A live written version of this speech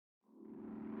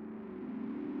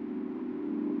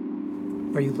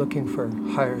Are you looking for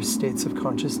higher states of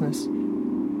consciousness?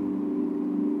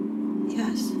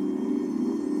 Yes.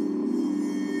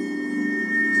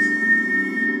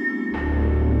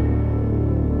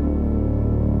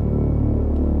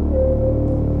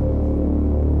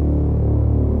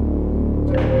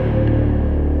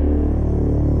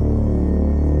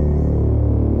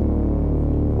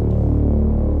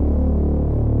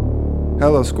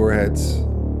 Hello, Scoreheads.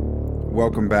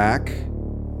 Welcome back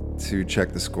to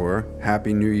Check the Score.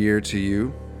 Happy New Year to you,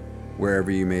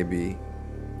 wherever you may be.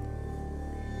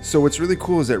 So what's really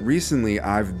cool is that recently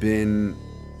I've been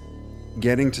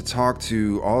getting to talk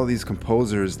to all of these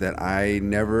composers that I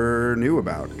never knew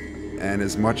about. And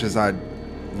as much as I'd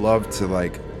love to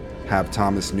have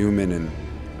Thomas Newman and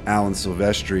Alan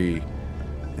Silvestri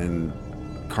and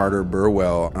Carter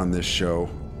Burwell on this show,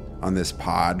 on this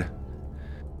pod,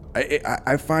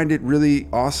 I find it really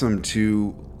awesome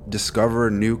to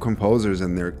discover new composers,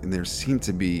 and there seem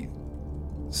to be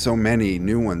so many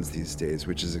new ones these days,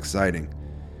 which is exciting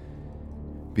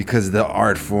because the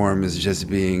art form is just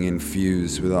being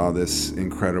infused with all this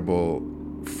incredible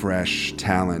fresh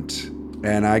talent,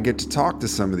 and I get to talk to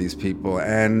some of these people,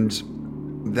 and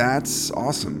that's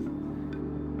awesome.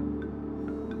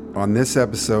 On this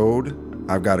episode,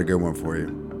 I've got a good one for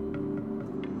you.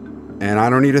 And I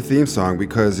don't need a theme song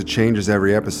because it changes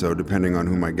every episode depending on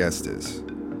who my guest is.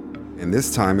 And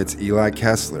this time it's Eli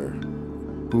Kessler,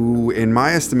 who in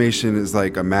my estimation is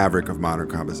like a maverick of modern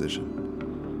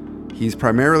composition. He's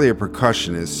primarily a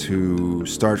percussionist who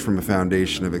starts from a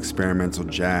foundation of experimental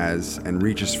jazz and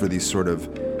reaches for these sort of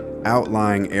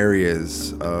outlying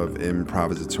areas of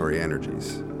improvisatory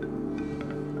energies.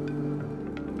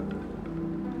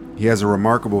 He has a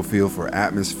remarkable feel for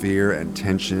atmosphere and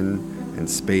tension and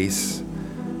space,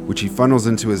 which he funnels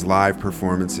into his live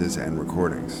performances and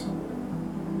recordings.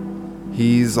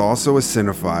 He's also a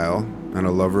cinephile and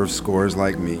a lover of scores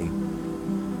like me.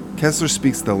 Kessler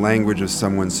speaks the language of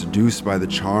someone seduced by the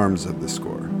charms of the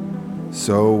score,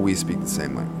 so we speak the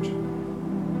same language.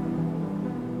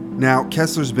 Now,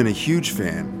 Kessler's been a huge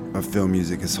fan of film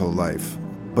music his whole life,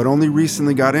 but only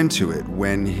recently got into it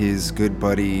when his good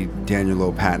buddy Daniel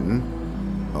Lopatin,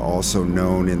 also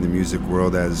known in the music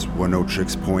world as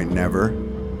Oneohtrix Point Never,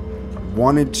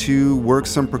 wanted to work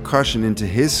some percussion into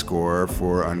his score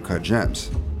for Uncut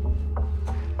Gems.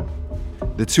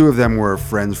 The two of them were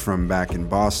friends from back in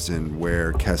Boston,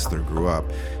 where Kessler grew up.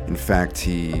 In fact,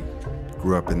 he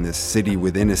grew up in this city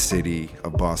within a city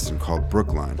of Boston called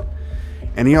Brookline.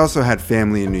 And he also had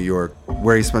family in New York,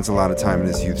 where he spent a lot of time in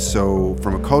his youth. So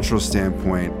from a cultural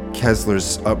standpoint,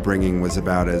 Kessler's upbringing was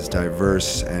about as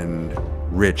diverse and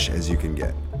rich as you can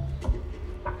get.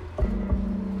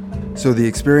 So the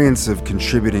experience of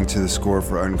contributing to the score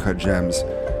for Uncut Gems,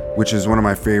 which is one of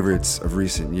my favorites of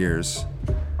recent years,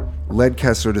 led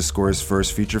Kessler to score his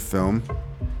first feature film,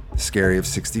 The Scary of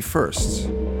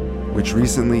 61st, which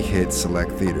recently hit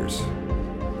select theaters.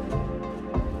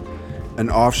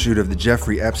 An offshoot of the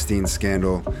Jeffrey Epstein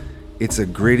scandal, it's a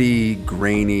gritty,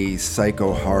 grainy,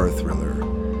 psycho horror thriller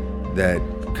that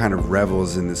kind of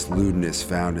revels in this lewdness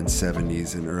found in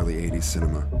 70s and early 80s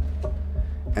cinema.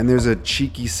 And there's a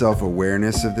cheeky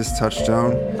self-awareness of this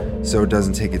touchstone, so it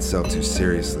doesn't take itself too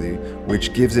seriously,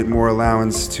 which gives it more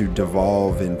allowance to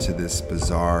devolve into this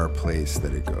bizarre place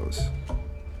that it goes.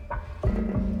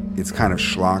 It's kind of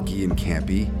schlocky and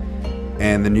campy,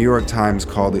 and the New York Times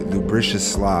called it lubricious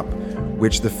slop,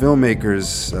 which the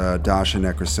filmmakers Dasha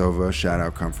Nekrasova, shout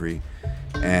out Comfrey,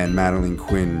 and Madeline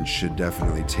Quinn should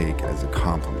definitely take as a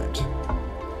compliment.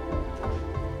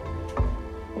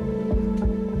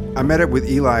 I met up with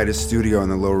Eli at his studio on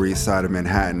the Lower East Side of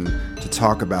Manhattan to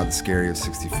talk about The Scary of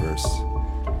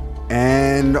 61st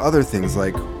and other things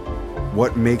like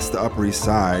what makes the Upper East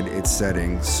Side, its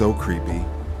setting, so creepy,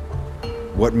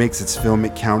 what makes its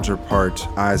filmic counterpart,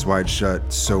 Eyes Wide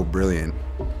Shut, so brilliant,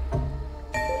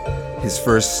 his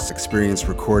first experience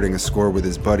recording a score with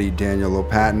his buddy Daniel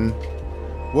Lopatin,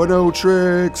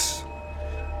 Oneohtrix,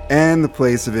 and the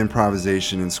place of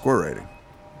improvisation in score writing.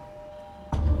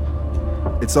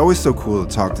 It's always so cool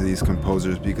to talk to these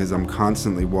composers because I'm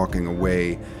constantly walking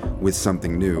away with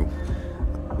something new.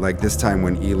 Like this time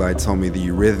when Eli told me the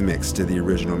eurythmics to the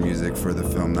original music for the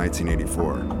film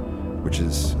 1984, which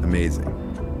is amazing.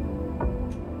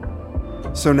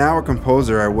 So now a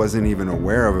composer I wasn't even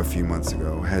aware of a few months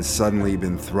ago has suddenly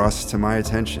been thrust to my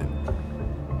attention.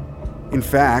 In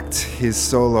fact, his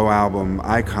solo album,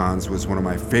 Icons, was one of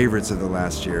my favorites of the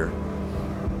last year.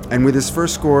 And with his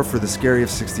first score for The Scary of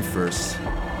 61st,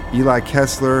 Eli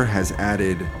Kessler has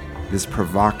added this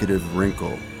provocative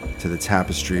wrinkle to the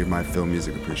tapestry of my film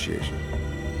music appreciation.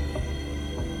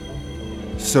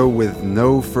 So with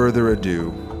no further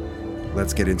ado,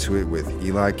 let's get into it with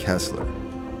Eli Kessler.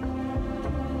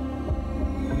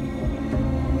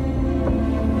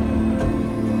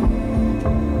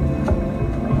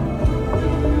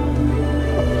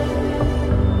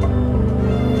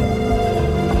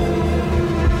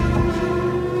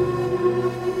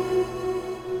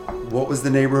 What was the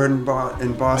neighborhood in Boston?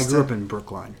 I grew up in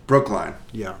Brookline. Brookline.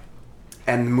 Yeah.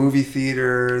 And the movie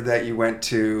theater that you went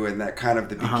to, and that kind of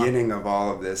the beginning of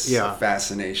all of this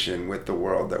fascination with the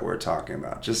world that we're talking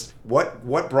about. Just what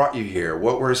brought you here?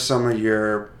 What were some of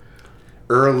your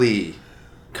early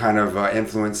kind of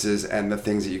influences and the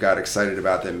things that you got excited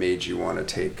about that made you want to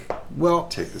take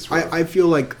this road? I feel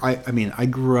like I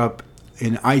grew up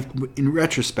in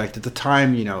retrospect at the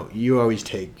time,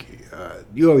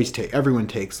 everyone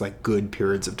takes like good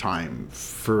periods of time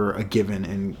for a given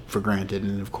and for granted,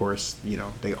 and of course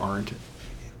they aren't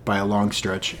by a long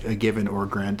stretch a given or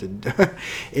granted.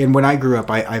 And when I grew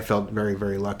up, I felt very,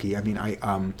 very lucky. I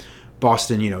mean,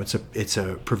 Boston, it's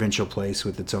a provincial place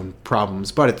with its own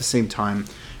problems, but at the same time,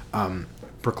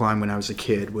 Brookline, when I was a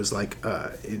kid, was like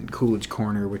in Coolidge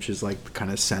Corner, which is like the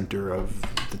kind of center of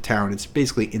the town. It's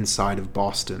basically inside of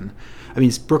Boston. I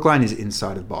mean, Brookline is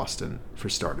inside of Boston, for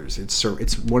starters.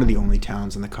 It's one of the only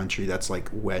towns in the country that's like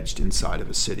wedged inside of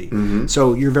a city. Mm-hmm.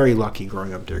 So you're very lucky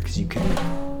growing up there because you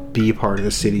can be a part of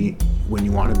the city when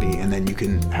you want to be, and then you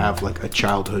can have like a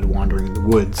childhood wandering in the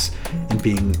woods and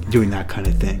doing that kind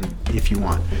of thing if you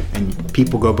want. And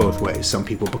people go both ways. Some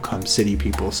people become city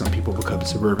people, some people become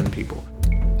suburban people.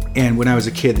 And when I was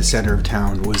a kid, the center of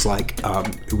town was like,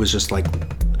 it was just like,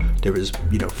 there was,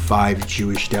 5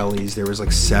 Jewish delis. There was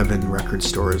like 7 record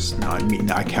stores. No,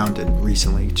 I counted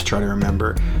recently to try to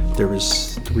remember. There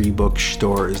was 3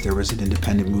 bookstores. There was an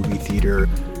independent movie theater.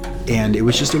 And it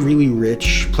was just a really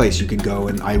rich place you could go.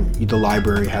 And the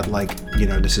library had like,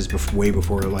 this is way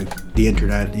before like the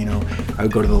internet, I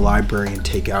would go to the library and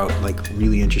take out like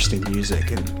really interesting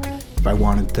music. And if I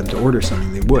wanted them to order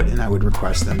something, they would, and I would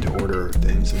request them to order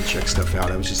things and check stuff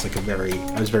out. I was just like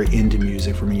I was very into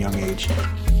music from a young age.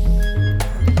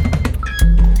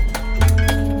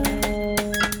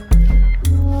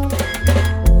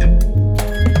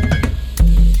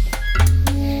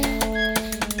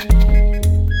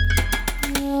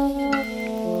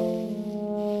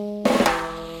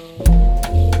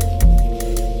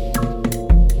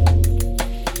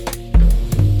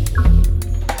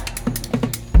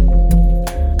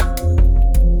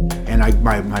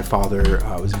 My father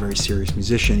was a very serious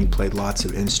musician. He played lots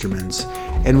of instruments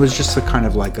and was just a kind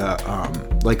of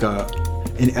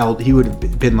he would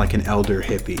have been like an elder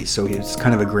hippie. So he was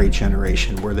kind of a great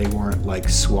generation where they weren't like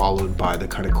swallowed by the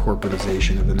kind of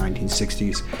corporatization of the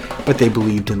 1960s, but they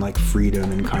believed in like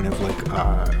freedom and kind of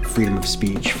like freedom of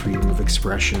speech, freedom of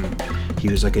expression. He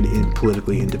was like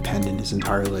politically independent his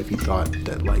entire life. He thought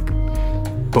that like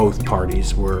both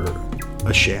parties were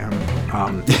a sham,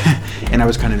 and I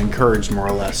was kind of encouraged more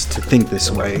or less to think this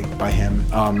way by him.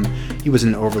 He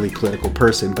wasn't an overly political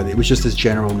person, but it was just this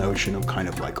general notion of kind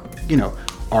of like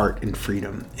art and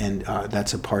freedom, and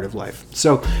that's a part of life.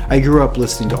 So I grew up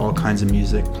listening to all kinds of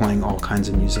music, playing all kinds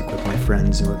of music with my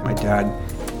friends and with my dad.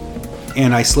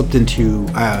 And I slipped into,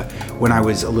 when I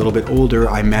was a little bit older,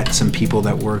 I met some people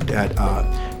that worked at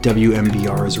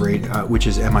WMBR's which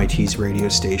is MIT's radio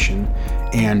station,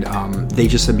 and they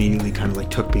just immediately kind of like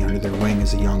took me under their wing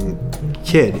as a young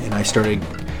kid, and I started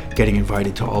getting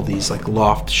invited to all these like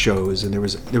loft shows, and there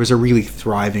was a really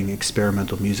thriving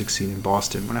experimental music scene in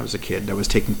Boston when I was a kid that was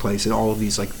taking place in all of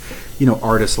these like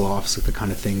artist lofts, like the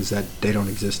kind of things that they don't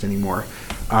exist anymore.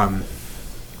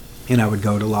 And I would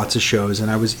go to lots of shows, and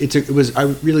I was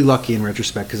really lucky in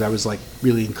retrospect because I was like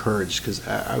really encouraged because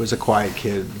I was a quiet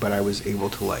kid, but I was able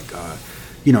to like,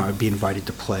 I'd be invited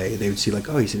to play. They would see like,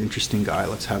 oh, he's an interesting guy,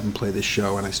 let's have him play this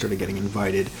show, and I started getting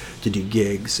invited to do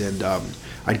gigs, and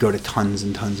I'd go to tons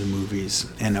and tons of movies.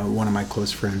 And one of my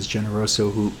close friends, Jenna Rosso,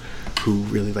 who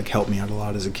really like helped me out a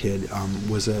lot as a kid,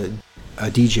 was a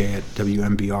DJ at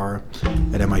WMBR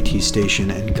at MIT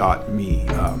station, and got me,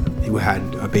 who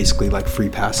had basically like free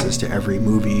passes to every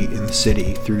movie in the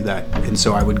city through that. And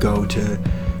so I would go to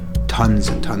tons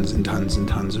and tons and tons and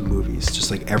tons of movies,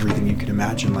 just like everything you could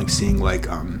imagine, like seeing like,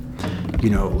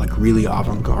 like really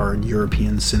avant-garde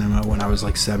European cinema when I was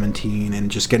like 17, and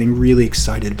just getting really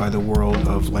excited by the world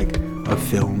of like of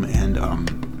film and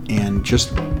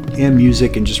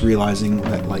music, and just realizing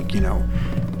that like,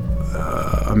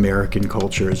 American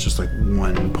culture is just like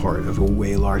one part of a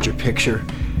way larger picture.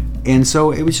 And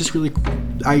so it was just really,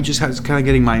 I just was kind of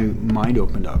getting my mind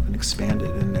opened up and expanded,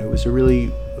 and it was a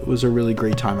really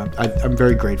great time. I'm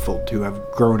very grateful to have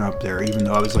grown up there, even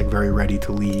though I was like very ready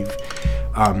to leave.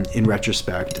 In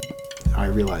retrospect, I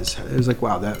realized it was like,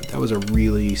 wow, that was a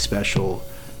really special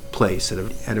place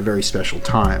at a very special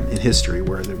time in history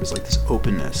where there was like this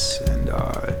openness and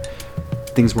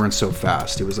things weren't so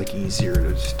fast. It was like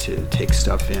easier to take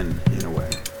stuff in a way.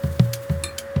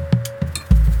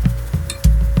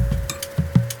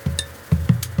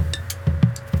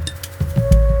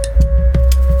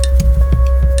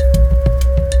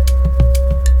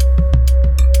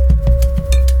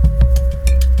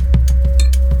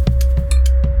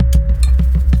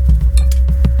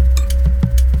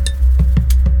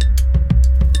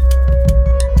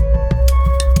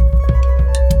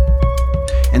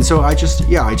 And so I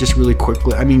just really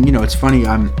quickly, I mean, it's funny,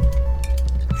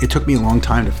 it took me a long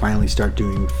time to finally start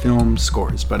doing film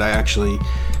scores, but I actually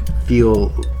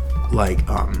feel like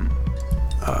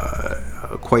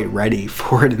quite ready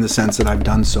for it in the sense that I've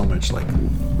done so much like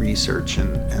research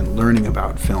and learning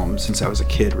about film since I was a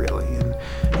kid, really. And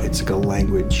it's like a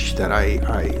language that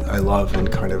I love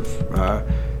and kind of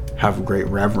have great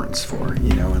reverence for,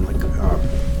 and like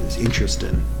is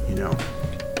interested in,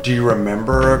 Do you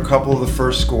remember a couple of the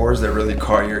first scores that really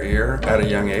caught your ear at a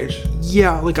young age?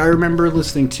 Yeah, like I remember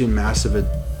listening to Massive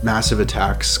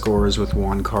Attack scores with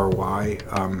Wong Kar-wai,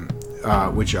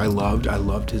 which I loved. I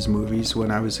loved his movies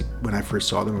when I first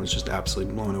saw them. I was just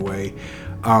absolutely blown away.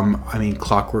 I mean,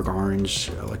 Clockwork Orange,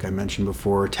 like I mentioned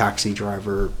before, Taxi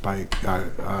Driver by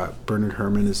Bernard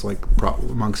Herrmann is like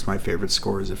amongst my favorite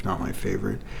scores, if not my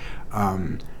favorite.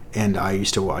 And I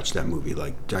used to watch that movie.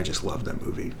 Like, I just loved that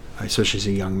movie. Especially as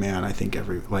a young man, I think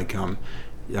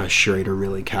Schrader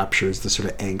really captures the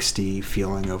sort of angsty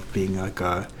feeling of being like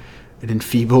an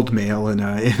enfeebled male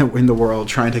in the world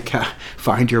trying to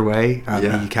find your way.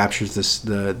 He captures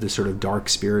the sort of dark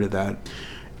spirit of that,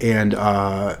 and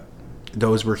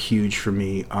those were huge for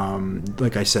me.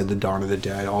 Like I said, the Dawn of the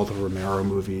Dead, all the Romero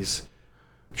movies.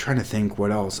 I'm trying to think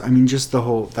what else. I mean, just the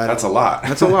whole... That's a lot.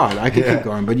 That's a lot. I could keep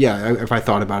going. But yeah, if I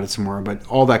thought about it some more. But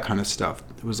all that kind of stuff,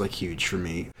 it was like huge for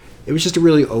me. It was just a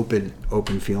really open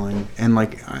feeling. And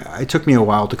like, it took me a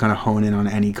while to kind of hone in on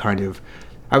any kind of...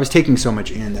 I was taking so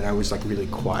much in that I was like really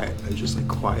quiet. I was just like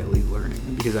quietly learning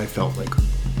because I felt like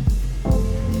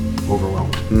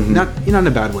overwhelmed. Mm-hmm. Not in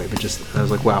a bad way, but just I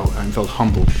was like, wow, I felt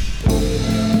humbled.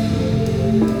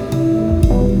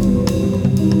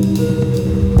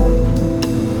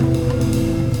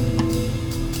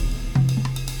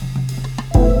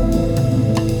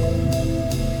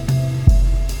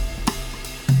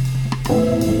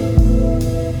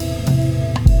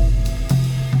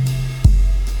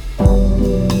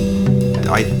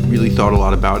 I really thought a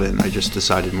lot about it, and I just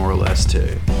decided more or less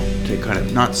to kind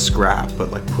of not scrap,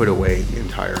 but like put away the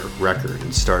entire record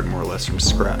and start more or less from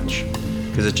scratch,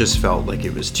 because it just felt like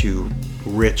it was too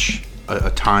rich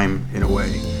a time in a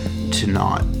way to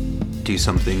not do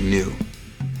something new.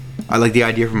 I like the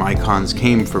idea from Icons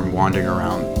came from wandering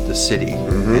around the city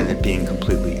and it being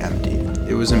completely empty.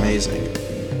 It was amazing.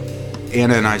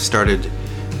 Anna and I started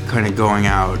kind of going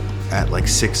out at like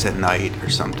 6 at night or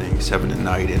something, 7 at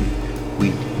night, and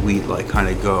we'd like kind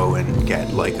of go and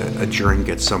get like a drink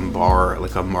at some bar,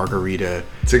 like a margarita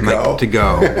to go.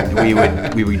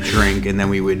 we would drink, and then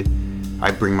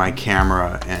I'd bring my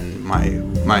camera and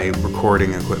my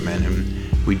recording equipment,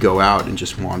 and we'd go out and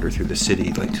just wander through the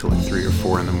city like till like 3 or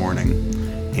 4 in the morning.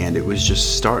 And it was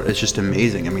it's just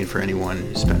amazing. I mean, for anyone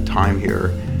who spent time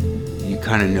here, you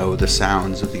kind of know the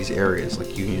sounds of these areas.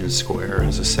 Like Union Square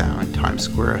has a sound, Times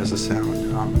Square has a sound,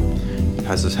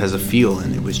 has a feel,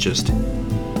 and it was just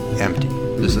empty.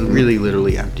 It was really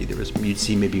literally empty. You'd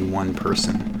see maybe one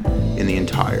person in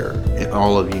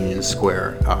all of Union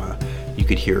Square. You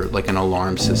could hear like an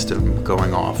alarm system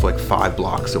going off like 5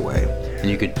 blocks away, and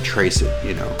you could trace it.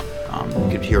 You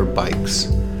could hear bikes.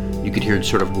 You could hear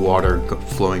sort of water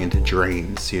flowing into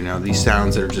drains. These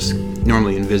sounds that are just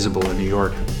normally invisible in New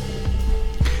York.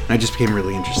 And I just became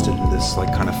really interested in this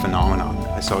like kind of phenomenon.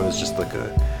 I saw it as just like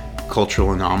a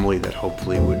cultural anomaly that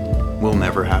hopefully will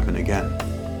never happen again.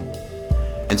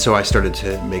 And so I started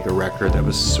to make a record that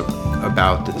was sort of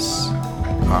about this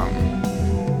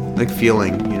like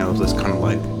feeling, this kind of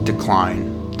like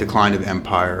decline of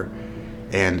empire,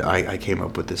 and I came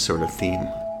up with this sort of theme.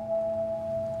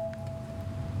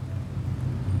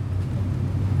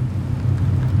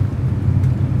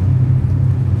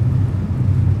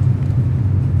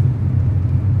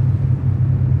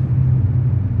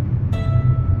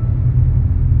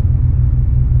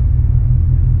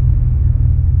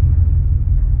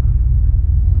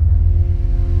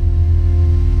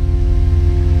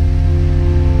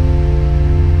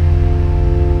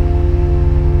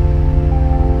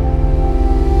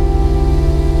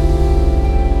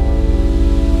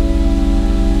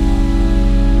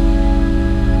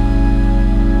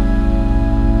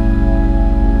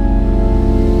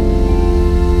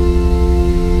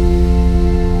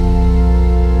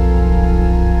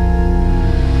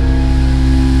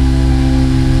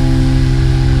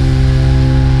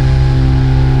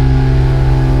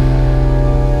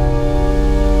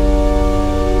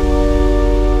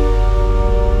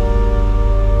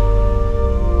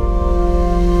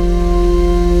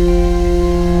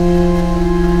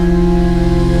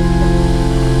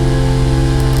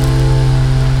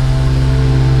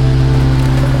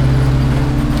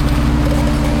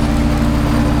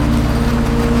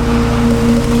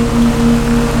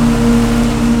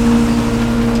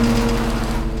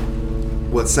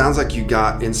 Well, it sounds like you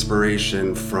got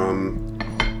inspiration from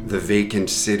the vacant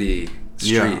city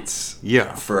streets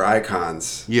for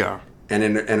icons. Yeah.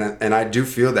 And I do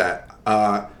feel that.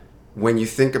 When you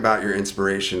think about your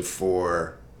inspiration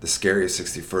for the Scariest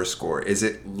 61st score, is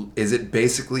it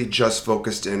basically just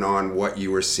focused in on what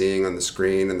you were seeing on the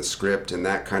screen and the script and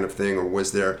that kind of thing, or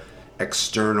was there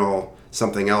external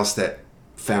something else that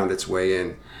found its way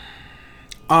in?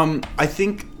 I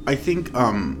think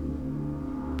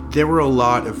there were a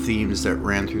lot of themes that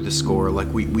ran through the score. Like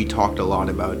we talked a lot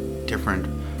about different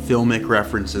filmic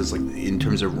references, like in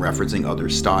terms of referencing other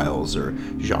styles or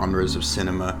genres of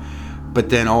cinema, but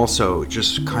then also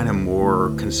just kind of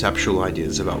more conceptual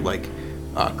ideas about like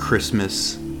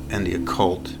Christmas and the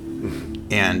occult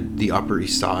and the Upper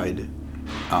East Side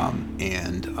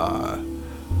and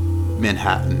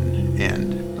Manhattan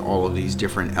and all of these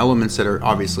different elements that are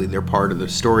obviously they're part of the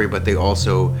story, but they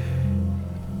also,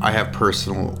 I have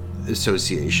personal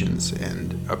associations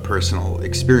and a personal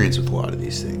experience with a lot of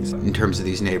these things in terms of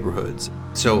these neighborhoods.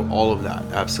 So all of that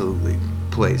absolutely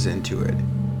plays into it.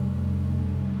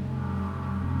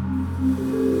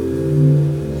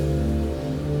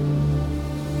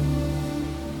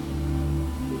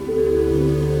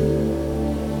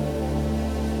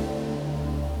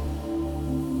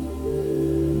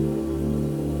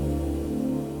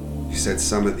 You said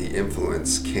some of the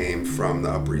influence came from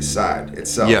the Upper East Side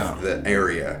itself, the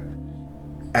area.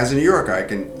 As a New Yorker, I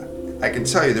can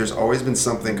tell you there's always been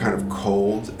something kind of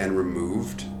cold and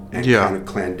removed and kind of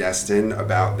clandestine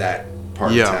about that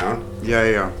part of town.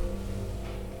 Yeah.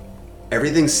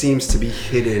 Everything seems to be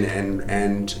hidden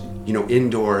and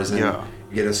indoors, and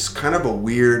you get a kind of a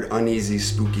weird, uneasy,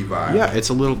 spooky vibe.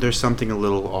 Yeah, there's something a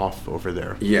little off over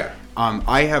there. Yeah.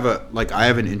 I have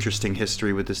an interesting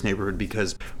history with this neighborhood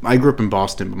because I grew up in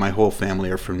Boston, but my whole family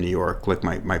are from New York. Like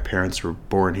my parents were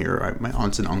born here. My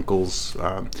aunts and uncles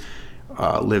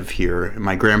live here. And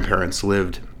my grandparents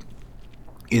lived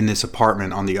in this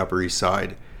apartment on the Upper East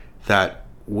Side that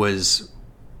was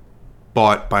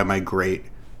bought by my great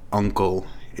uncle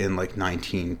in like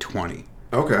 1920.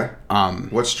 Okay.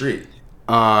 What street?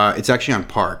 It's actually on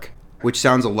Park, which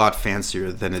sounds a lot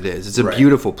fancier than it is. It's a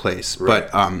beautiful place, but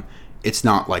it's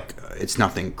not like it's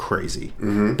nothing crazy.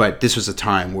 Mm-hmm. But this was a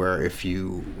time where if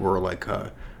you were like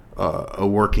a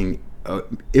working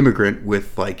immigrant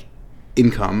with like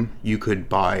income, you could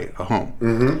buy a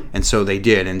home, and so they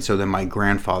did. And so then my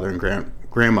grandfather and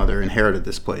grandmother inherited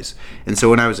this place. And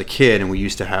so when I was a kid and we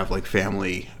used to have like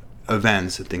family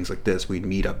events and things like this, we'd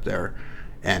meet up there.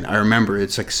 And I remember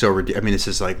it's like so ridiculous. I mean, this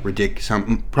is like ridiculous.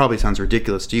 Probably sounds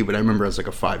ridiculous to you, but I remember as like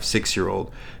a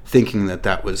 5-6-year-old thinking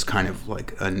that was kind of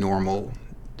like a normal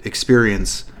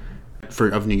experience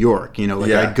of New York.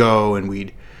 I'd go and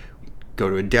we'd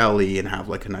go to a deli and have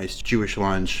like a nice Jewish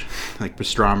lunch, like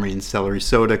pastrami and celery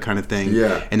soda kind of thing.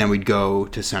 Yeah. And then we'd go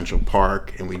to Central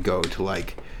Park and we'd go to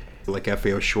like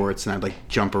FAO Schwartz, and I'd like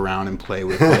jump around and play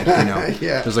with like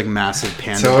there's like massive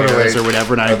panda bears or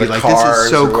whatever, and I'd be like, this is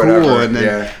so cool. And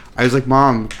then I was like,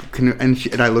 Mom,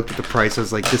 and I looked at the price. I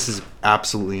was like, this is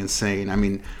absolutely insane. I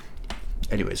mean,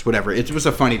 anyways, whatever. It was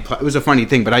a funny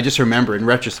thing, but I just remember in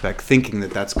retrospect thinking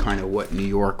that that's kind of what New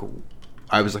York.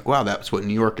 I was like, wow, that's what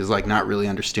New York is like, not really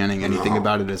understanding anything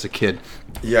about it as a kid.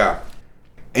 Yeah.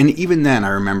 And even then, I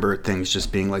remember things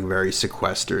just being like very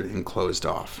sequestered and closed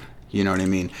off. You know what I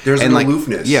mean? There's an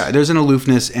aloofness. Yeah, there's an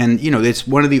aloofness. And, it's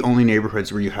one of the only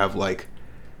neighborhoods where you have, like...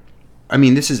 I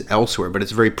mean, this is elsewhere, but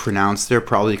it's very pronounced there,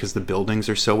 probably because the buildings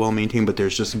are so well maintained, but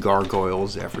there's just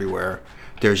gargoyles everywhere.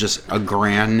 There's just a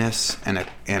grandness and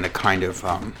a kind of...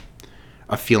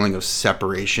 a feeling of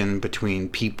separation between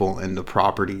people and the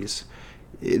properties.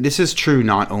 This is true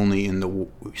not only in the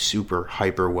super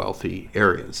hyper wealthy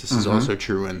areas. This is also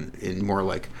true in more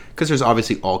like... Because there's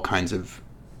obviously all kinds of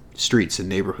streets and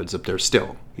neighborhoods up there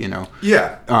still,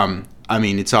 Yeah. I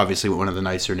mean, it's obviously one of the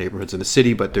nicer neighborhoods in the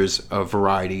city, but there's a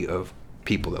variety of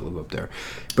people that live up there.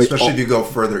 But especially if you go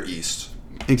further east.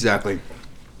 Exactly.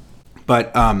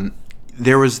 But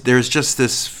there's just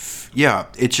this,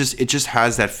 it just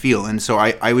has that feel. And so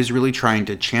I was really trying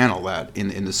to channel that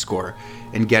in the score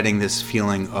and getting this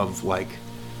feeling of like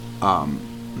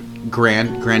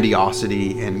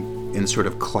grandiosity and sort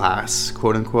of class,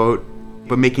 quote unquote,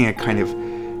 but making it kind of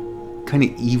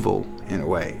evil in a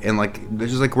way. And like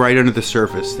there's just like right under the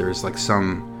surface there's like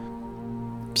something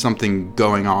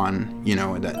going on,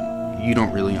 that you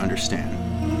don't really understand.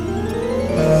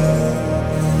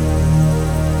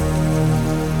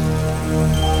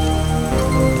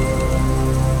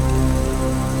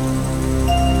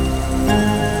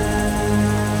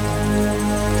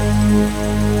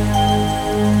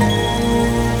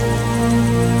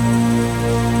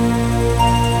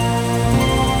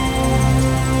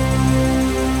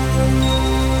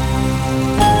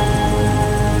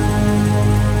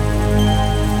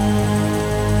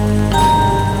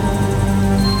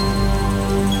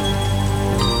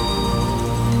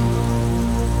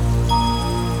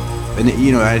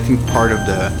 and I think part of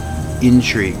the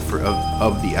intrigue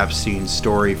of the Epstein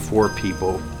story for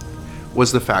people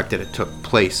was the fact that it took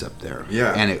place up there.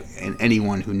 Yeah. And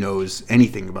anyone who knows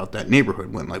anything about that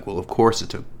neighborhood went like, well, of course it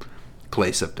took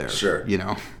place up there. Sure.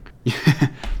 Yeah.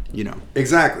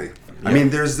 Exactly. I mean,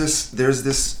 there's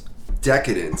this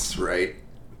decadence, right,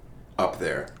 up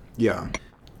there. Yeah.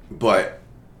 But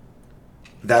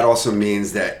that also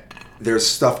means that there's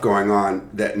stuff going on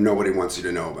that nobody wants you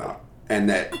to know about, and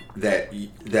that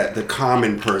the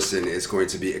common person is going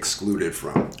to be excluded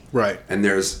from. Right. And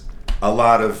there's a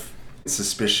lot of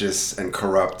suspicious and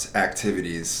corrupt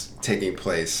activities taking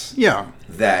place. Yeah.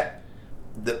 That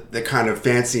the kind of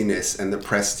fanciness and the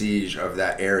prestige of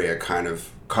that area kind of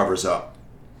covers up.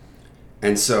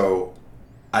 And so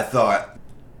I thought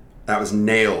that was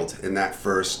nailed in that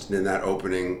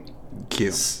opening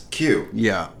cue.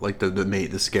 Yeah, like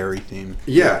the scary theme.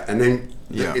 Yeah, and then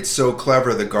Yeah. it's so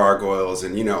clever, the gargoyles,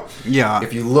 and Yeah.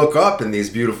 if you look up in these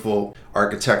beautiful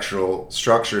architectural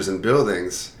structures and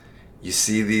buildings, you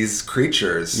see these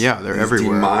creatures. Yeah, they're these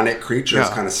everywhere. Demonic creatures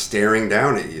Yeah. kind of staring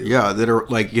down at you. Yeah, that are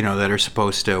like that are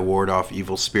supposed to ward off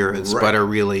evil spirits, Right. but are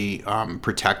really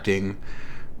protecting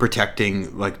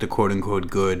like the quote unquote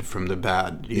good from the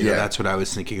bad. Yeah. That's what I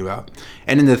was thinking about.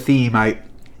 And in the theme,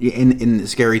 in the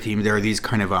scary theme, there are these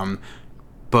kind of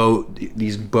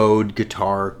bowed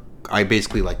guitar. I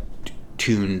basically like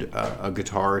tuned a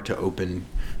guitar to open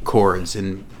chords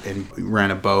and ran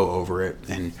a bow over it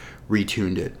and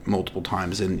retuned it multiple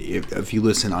times. And if you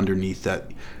listen underneath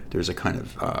that, there's a kind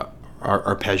of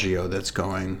arpeggio that's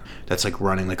like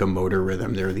running like a motor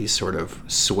rhythm. There are these sort of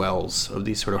swells of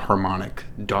these sort of harmonic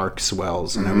dark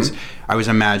swells, and I was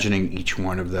imagining each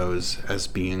one of those as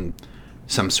being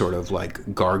some sort of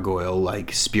like gargoyle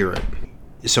like spirit.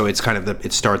 So it's kind of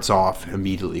it starts off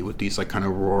immediately with these like kind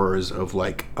of roars of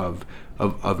like of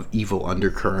evil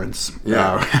undercurrents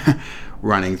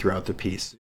running throughout the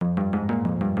piece.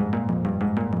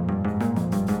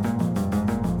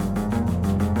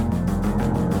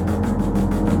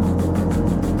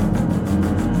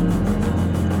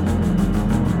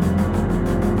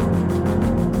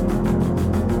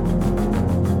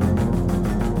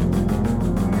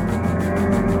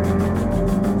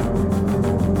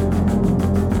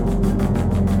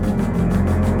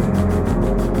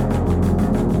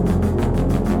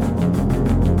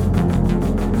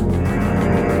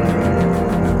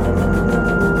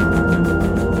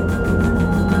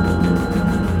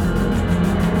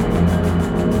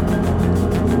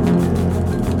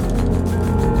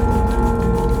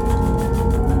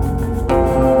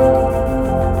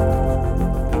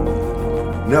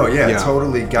 No, yeah, Yeah.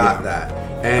 totally got Yeah. that.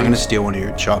 I'm And gonna steal one of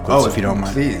your chocolates if you don't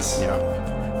mind. Please.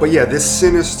 Yeah. But yeah, this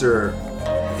sinister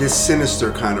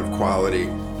kind of quality,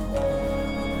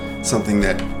 something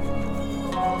that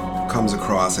comes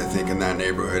across, I think, in that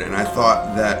neighborhood. And I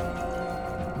thought that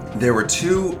there were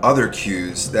two other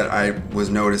cues that I was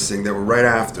noticing that were right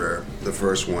after the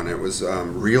first one. It was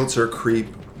Realtor Creep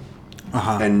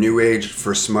and New Age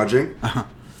for Smudging.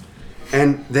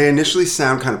 And they initially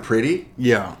sound kind of pretty.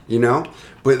 Yeah.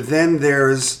 But then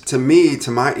there's, to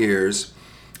my ears,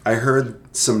 I heard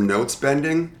some notes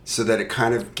bending so that it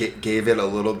kind of gave it a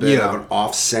little bit of an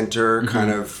off-center kind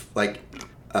of like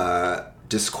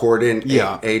discordant,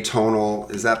 atonal.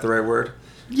 Is that the right word?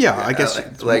 Yeah, I guess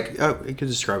you could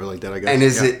describe it like that, I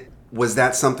guess. And was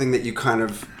that something that you kind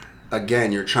of,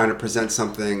 again, you're trying to present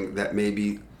something that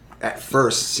maybe at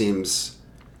first seems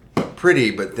pretty,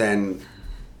 but then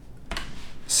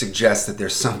suggests that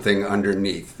there's something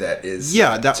underneath that is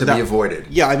to be avoided.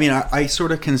 Yeah, I mean, I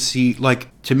sort of can see, like,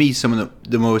 to me, some of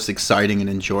the most exciting and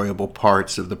enjoyable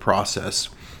parts of the process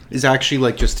is actually,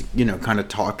 like, just, kind of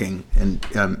talking and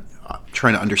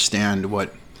trying to understand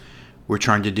what we're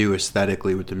trying to do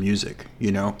aesthetically with the music,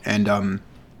 And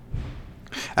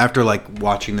after, like,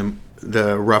 watching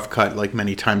the rough cut, like,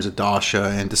 many times with Dasha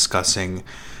and discussing,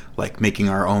 like, making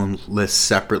our own lists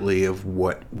separately of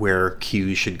where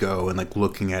cues should go, and like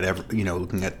looking at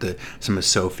some of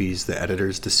Sophie's, the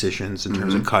editor's decisions in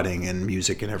terms of cutting and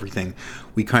music and everything,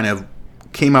 we kind of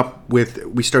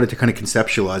we started to kind of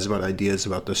conceptualize about ideas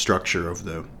about the structure of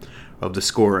the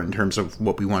score in terms of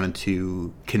what we wanted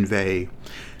to convey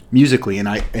musically.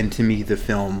 And to me, the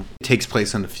film takes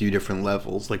place on a few different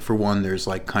levels. Like, for one, there's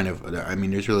like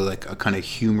there's really like a kind of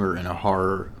humor and a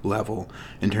horror level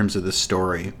in terms of the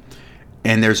story.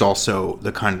 And there's also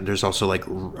like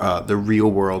the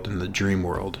real world and the dream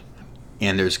world.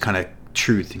 And there's kind of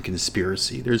truth and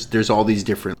conspiracy. There's all these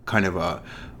different kind of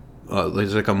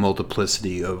there's like a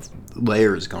multiplicity of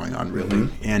layers going on, really.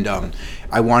 And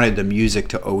I wanted the music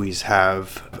to always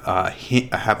have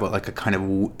like a kind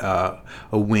of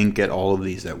a wink at all of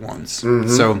these at once.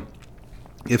 So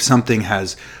if something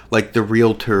has, like the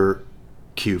realtor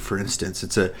cue, for instance,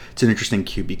 it's an interesting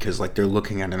cue because like they're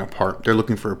looking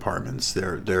for apartments.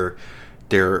 They're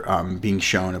being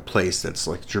shown a place that's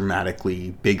like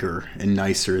dramatically bigger and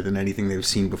nicer than anything they've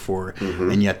seen before,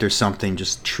 and yet there's something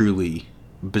just truly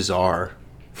bizarre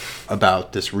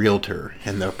about this realtor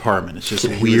and the apartment. It's just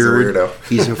weird.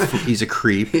 He's a weirdo. He's a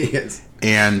creep. He is.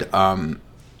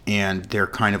 And they're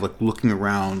kind of like looking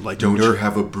around, like, don't you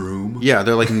have a broom? Yeah,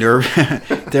 they're like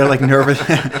they're like nervous.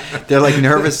 They're like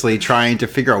nervously trying to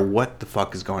figure out what the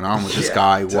fuck is going on with this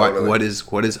guy. Totally. What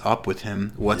is up with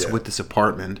him? What's with this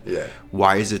apartment? Yeah.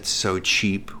 Why is it so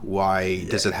cheap? Why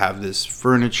does it have this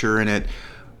furniture in it,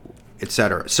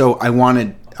 etc.? So I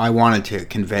wanted to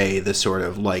convey the sort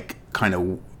of like kind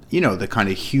of, you know, the kind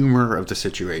of humor of the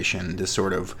situation. This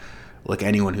sort of, like,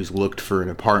 anyone who's looked for an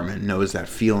apartment knows that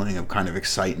feeling of kind of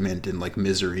excitement and like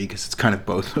misery, because it's kind of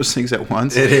both those things at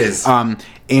once. It is.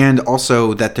 And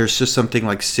also that there's just something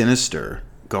like sinister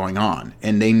going on,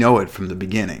 and they know it from the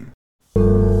beginning.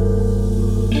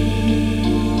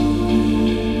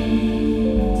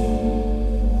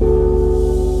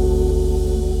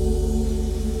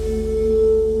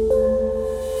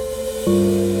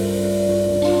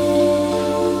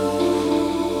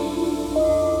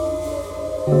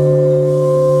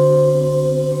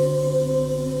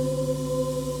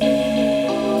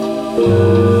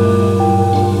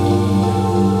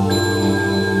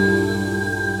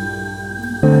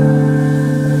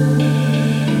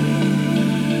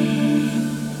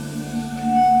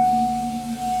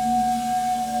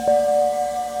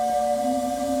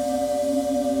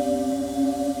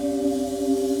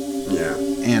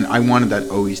 I wanted that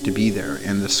always to be there,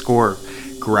 and the score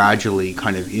gradually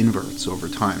kind of inverts over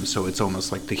time. So it's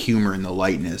almost like the humor and the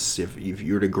lightness, if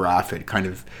you were to graph it, kind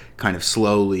of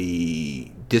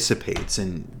slowly dissipates,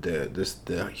 and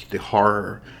the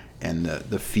horror and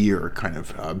the fear kind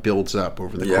of builds up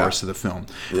over the course of the film.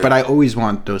 Yeah. But I always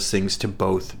want those things to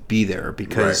both be there,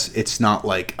 because it's not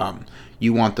like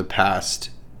you want the past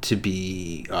to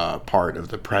be part of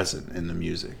the present in the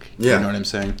music. You know what I'm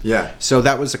saying? Yeah. So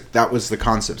that was the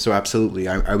concept. So absolutely,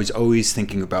 I was always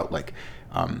thinking about like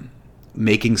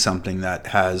making something that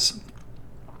has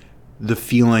the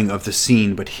feeling of the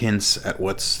scene but hints at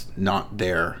what's not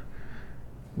there,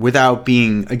 without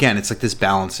being, again, it's like this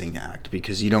balancing act,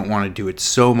 because you don't want to do it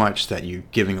so much that you're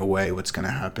giving away what's going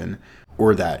to happen,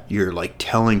 or that you're like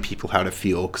telling people how to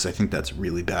feel, because I think that's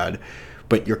really bad.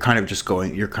 But you're kind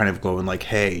of going like,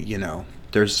 hey, you know,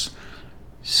 there's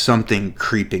something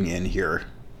creeping in here,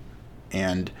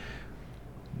 and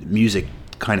music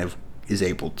kind of is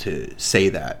able to say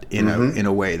that in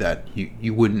a way that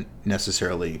you wouldn't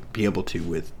necessarily be able to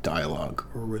with dialogue,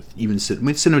 or with even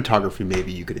with cinematography.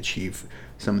 Maybe you could achieve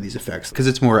some of these effects because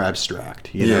it's more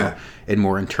abstract, you know, and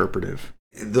more interpretive.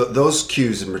 Those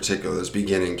cues in particular, those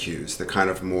beginning cues, the kind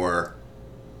of more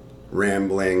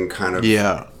rambling kind of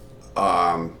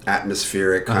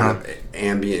atmospheric kind of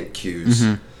ambient cues,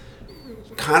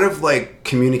 kind of like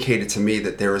communicated to me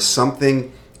that there is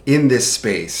something in this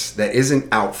space that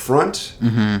isn't out front,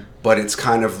 but it's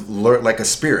kind of like a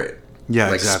spirit,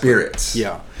 spirits.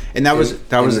 And that was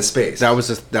the space.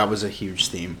 That was a huge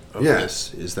theme of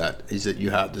this. Is that you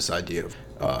have this idea of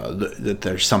that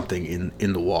there's something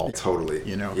in the wall. Totally.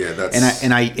 You know. Yeah. That's.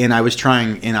 And I was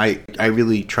trying, and I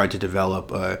really tried to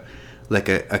develop a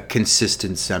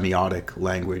consistent semiotic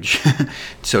language,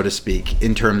 so to speak,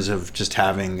 in terms of just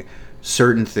having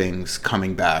certain things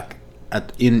coming back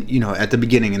at the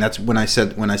beginning. And that's when I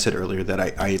said earlier that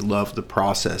I love the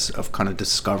process of kind of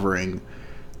discovering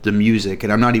the music.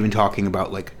 And I'm not even talking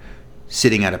about like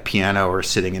sitting at a piano or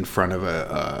sitting in front of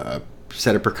a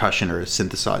set of percussion or a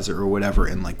synthesizer or whatever,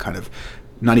 and like kind of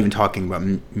not even talking about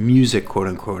music, quote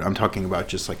unquote. I'm talking about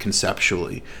just like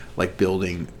conceptually, like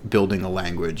building a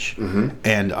language.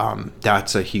 And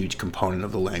that's a huge component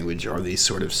of the language, are these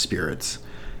sort of spirits,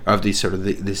 of these sort of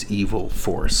this evil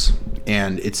force.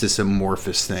 And it's this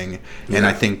amorphous thing. And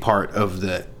I think part of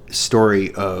the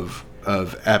story of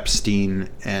Epstein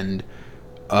and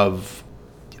of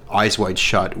Eyes Wide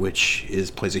Shut, which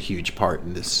plays a huge part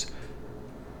in this,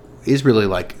 is really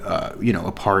like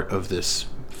a part of this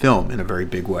film in a very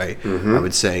big way. I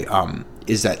would say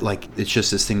is that like it's just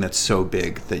this thing that's so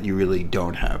big that you really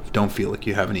don't feel like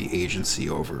you have any agency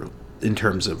over, in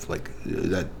terms of like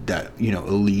that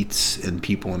elites and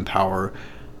people in power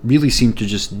really seem to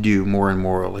just do more and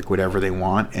more like whatever they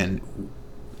want, and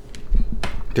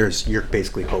you're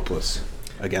basically hopeless.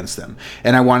 against them.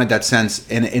 And I wanted that sense,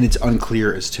 and it's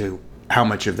unclear as to how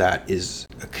much of that is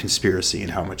a conspiracy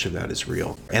and how much of that is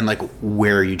real. And like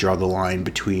where you draw the line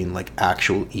between like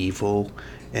actual evil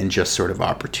and just sort of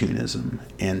opportunism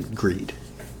and greed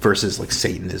versus like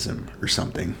Satanism or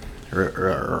something,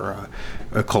 or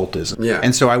occultism. Yeah.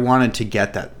 And so I wanted to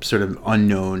get that sort of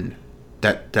unknown,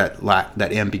 that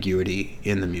ambiguity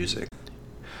in the music.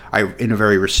 In a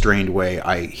very restrained way,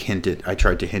 I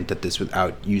tried to hint at this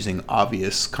without using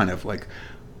obvious kind of like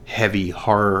heavy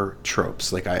horror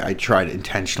tropes. Like I tried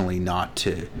intentionally not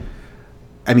to.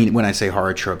 I mean, when I say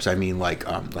horror tropes, I mean like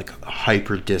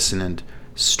hyper dissonant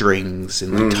strings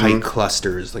and like tight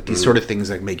clusters, like these sort of things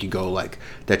that make you go like,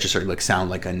 that just sort of like sound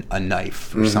like a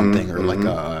knife or something, or like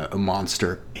a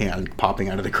monster hand popping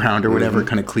out of the ground or whatever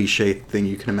kind of cliche thing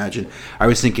you can imagine. I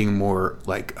was thinking more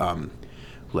like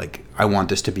I want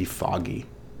this to be foggy.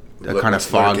 A kind of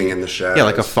foggy in the shadows. Yeah,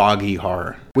 like a foggy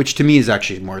horror, which to me is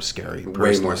actually more scary.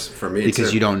 Way more for me because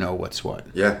too. you don't know what's what.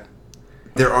 Yeah,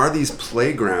 there are these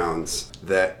playgrounds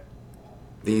that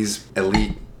these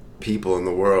elite people in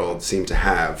the world seem to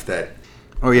have. That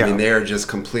oh yeah, I mean, they are just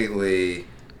completely.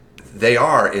 They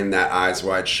are in that Eyes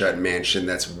Wide Shut mansion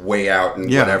that's way out in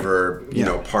whatever you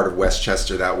know part of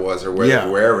Westchester that was, or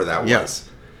wherever that was,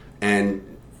 and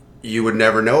you would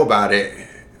never know about it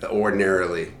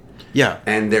ordinarily. Yeah.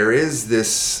 And there is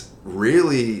this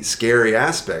really scary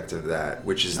aspect of that,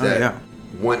 which is that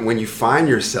when you find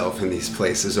yourself in these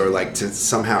places, or like to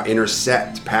somehow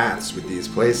intersect paths with these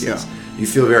places, you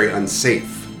feel very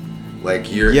unsafe.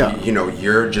 Like you're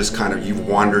just kind of, you've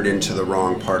wandered into the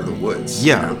wrong part of the woods.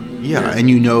 Yeah. And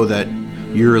you know that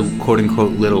your quote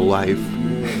unquote little life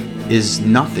is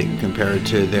nothing compared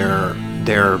to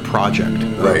their project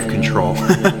of control.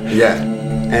 Yeah.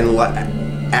 And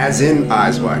as in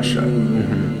Eyes Wide Shut,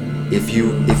 if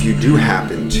you do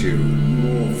happen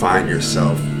to find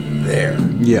yourself there,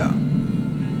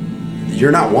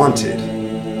 you're not wanted,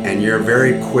 and you're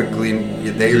very quickly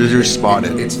you're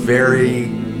spotted.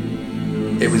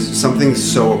 It was something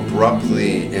so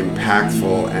abruptly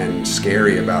impactful and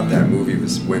scary about that movie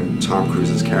was when Tom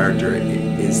Cruise's character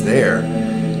is there.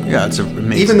 Yeah, it's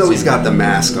amazing. Even though he's got the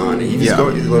mask on, he's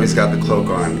got the cloak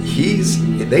on,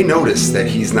 they notice that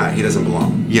he doesn't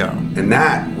belong. Yeah. And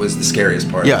that was the scariest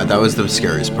part. Yeah, that was the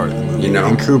scariest part of the movie. You know?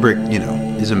 And Kubrick,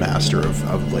 is a master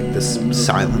of like this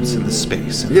silence and the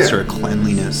space and the sort of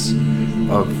cleanliness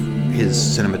of his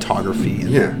cinematography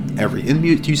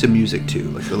and use of music too,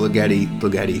 like the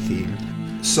Ligeti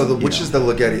theme. So which is the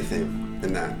Ligeti theme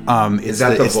in that? It's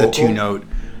the two note.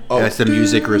 Oh, that's the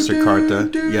music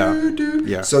Ricercarta.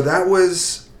 Yeah. So that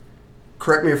was,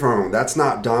 correct me if I'm wrong, that's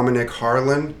not Dominic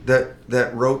Harlan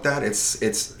that wrote that. It's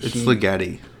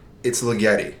Ligeti. It's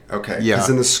Ligeti. Okay. Yeah. Because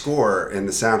in the score, in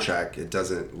the soundtrack, it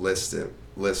doesn't list him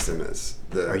as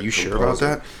the. Are you composer. Sure about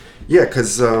that? Yeah,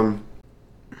 because all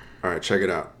right, check it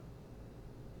out.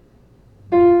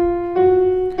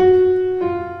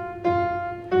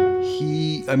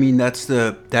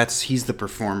 He's the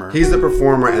performer. He's the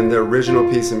performer, and the original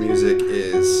piece of music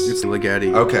is... It's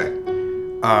Ligeti. Okay.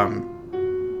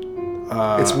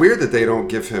 It's weird that they don't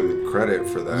give him credit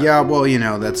for that. Yeah, well,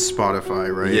 that's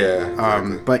Spotify, right? Yeah.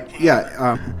 Exactly.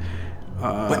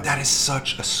 But that is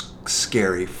such a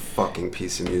scary fucking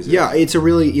piece of music. Yeah, it's a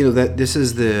really,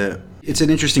 it's an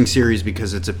interesting series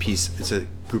because it's a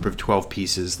group of 12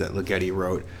 pieces that Ligeti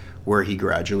wrote where he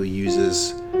gradually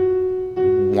uses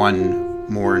one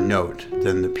more note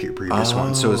than the previous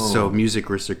one. So Music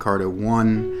Ricercarta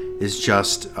 1 is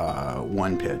just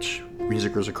one pitch.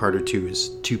 Music Ricercarta 2 is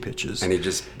 2 pitches. And he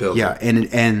just builds it. And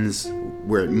it ends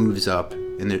where it moves up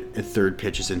and a third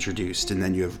pitch is introduced, and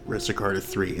then you have Ricercarta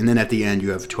 3, and then at the end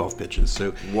you have 12 pitches.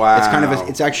 So wow.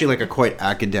 It's actually like a quite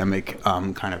academic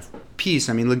kind of piece.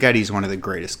 I mean, Ligeti's one of the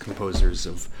greatest composers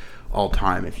of all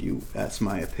time, if you ask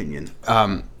my opinion.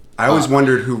 I always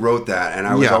wondered who wrote that, and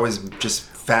I was always just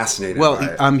fascinated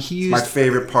by it. He used my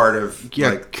favorite part of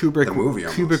Kubrick, the movie.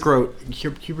 Almost.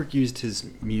 Kubrick used his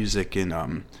music in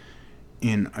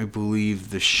I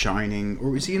believe The Shining, or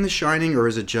was he in The Shining, or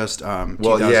is it just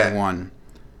 2001?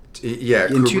 Yeah,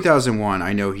 in 2001,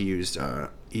 I know he used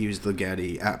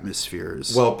Ligeti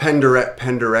atmospheres. Well,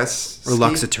 Penderecki or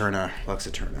Luxaturna.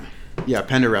 Yeah,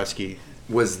 Penderecki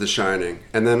was The Shining,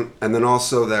 and then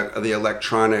also the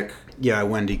electronic. Yeah,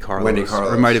 Wendy Carlos.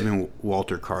 Or it might have been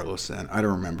Walter Carlos then. I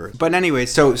don't remember. But anyway,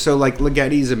 so like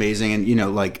Ligeti's amazing, and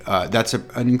that's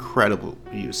an incredible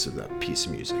use of that piece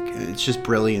of music. And it's just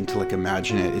brilliant to like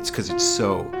imagine it. It's because it's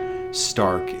so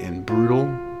stark and brutal.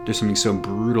 There's something so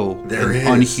brutal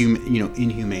and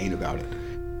inhumane about it.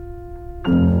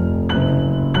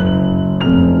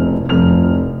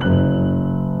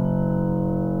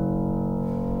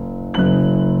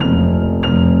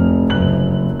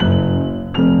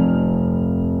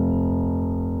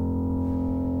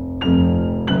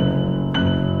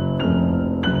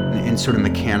 and sort of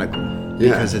mechanical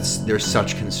Yeah. because there's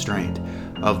such constraint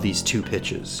of these two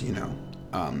pitches,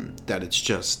 that it's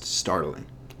just startling.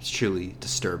 It's truly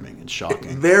disturbing and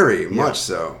shocking. Very much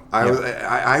so.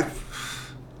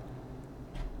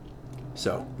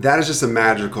 So That is just a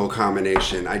magical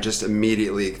combination. I just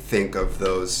immediately think of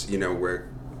those, where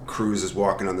Cruise is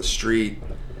walking on the street,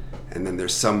 and then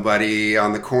there's somebody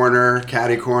on the corner,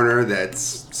 caddy corner,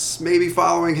 that's maybe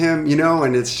following him,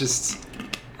 and it's just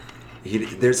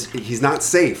he's not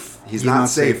safe. He's not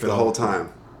safe the whole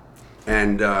time,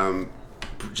 and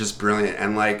just brilliant.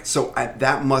 And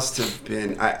that must have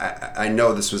been. I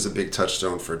know this was a big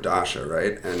touchstone for Dasha,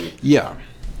 right? And yeah.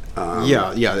 I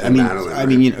mean, Madeline,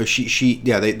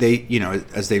 they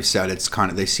as they've said, it's kind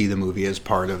of, they see the movie as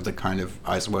part of the kind of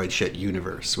Eyes Wide Shut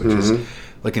universe, which is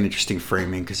like an interesting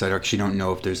framing, because I actually don't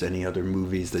know if there's any other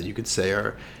movies that you could say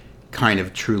are kind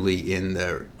of truly in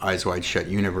the Eyes Wide Shut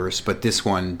universe, but this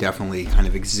one definitely kind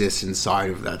of exists inside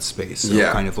of that space.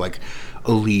 So kind of like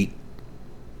elite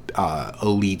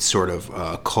sort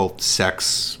of cult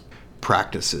sex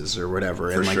practices or whatever,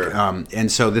 For sure.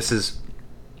 And so this is.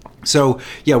 So,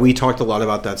 yeah, we talked a lot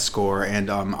about that score, and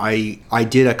I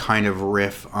did a kind of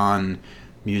riff on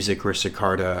Music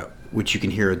Ricercarta, which you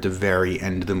can hear at the very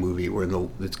end of the movie, where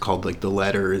it's called, like, the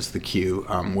letter is the cue,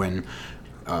 whatever.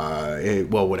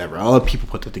 I'll let people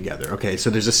put it together. Okay,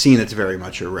 so there's a scene that's very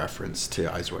much a reference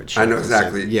to Eyes Wide Shut. I know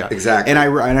exactly. Yeah, exactly. And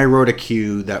I wrote a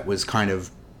cue that was kind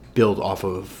of built off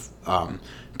of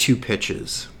two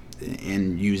pitches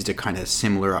and used a kind of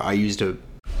similar.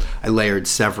 I layered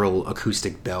several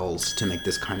acoustic bells to make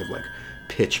this kind of like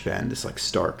pitch bend, this like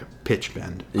stark pitch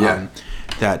bend. Yeah.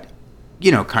 That,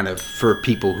 kind of for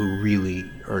people who really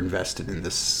are invested in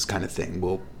this kind of thing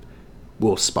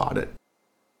will spot it.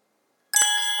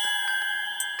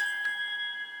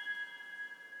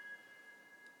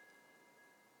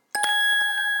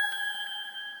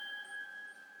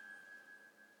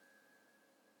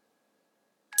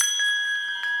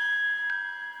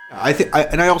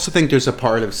 I also think there's a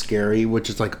part of Scary, which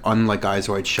is like unlike Eyes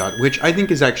Wide Shut, which I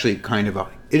think is actually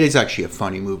it is actually a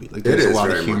funny movie. Like there's a lot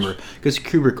of humor, because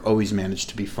Kubrick always managed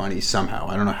to be funny somehow.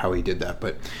 I don't know how he did that,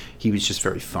 but he was just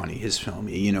very funny, his film,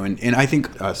 and I think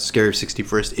Scary of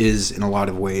 61st is in a lot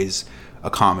of ways a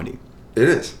comedy. It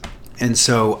is. And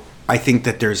so I think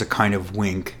that there's a kind of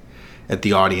wink at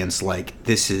the audience, like,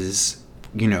 this is,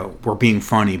 we're being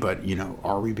funny, but,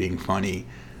 are we being funny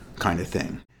kind of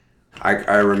thing.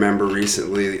 I remember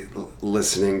recently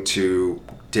listening to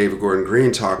David Gordon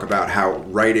Green talk about how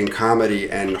writing comedy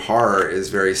and horror is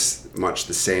very much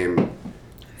the same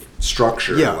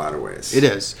structure in a lot of ways. It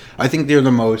is. I think they're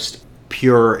the most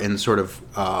pure and sort of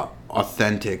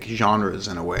authentic genres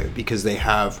in a way, because they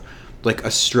have like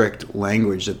a strict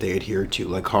language that they adhere to.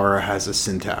 Like horror has a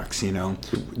syntax,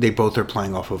 They both are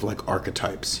playing off of like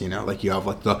archetypes, like you have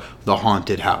like the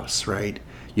haunted house, right?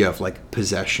 You have like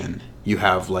possession. You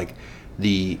have like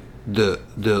the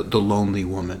lonely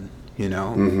woman,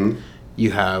 Mm-hmm. You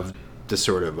have the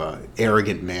sort of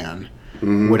arrogant man,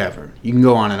 whatever. You can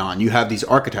go on and on. You have these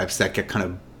archetypes that get kind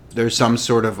of, there's some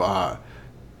sort of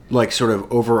sort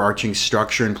of overarching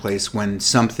structure in place when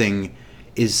something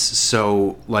is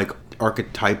so like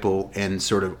archetypal and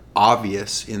sort of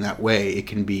obvious in that way, it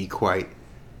can be quite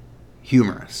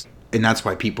humorous. And that's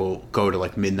why people go to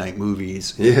like midnight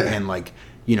movies and like,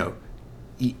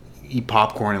 eat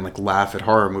popcorn and like laugh at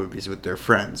horror movies with their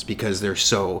friends, because they're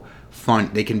so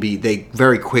fun. They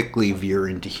very quickly veer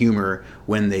into humor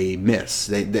when they miss.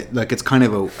 They like, it's kind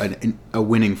of a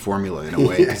winning formula in a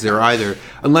way, because they're either,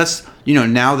 unless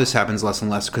now this happens less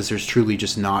and less because there's truly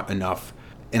just not enough,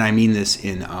 and I mean this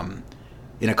in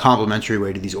a complimentary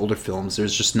way to these older films.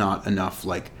 There's just not enough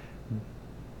like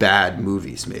bad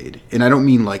movies made, and I don't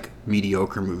mean like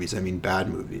mediocre movies, I mean bad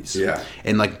movies.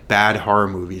 And like bad horror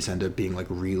movies end up being like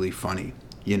really funny.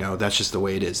 That's just the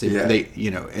way it is. And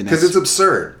because it's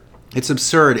absurd. It's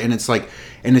absurd, and it's like,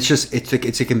 and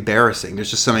it's like embarrassing.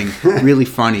 There's just something really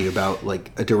funny about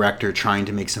like a director trying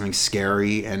to make something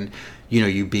scary, and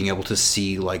you being able to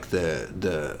see like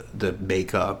the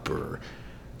makeup, or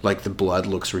like the blood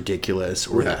looks ridiculous,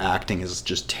 or the acting is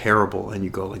just terrible, and you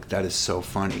go like, that is so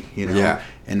funny,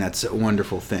 and that's a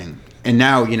wonderful thing. And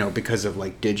now, because of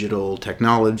like digital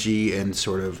technology and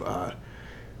sort of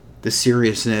the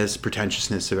seriousness,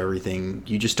 pretentiousness of everything,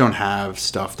 you just don't have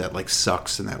stuff that like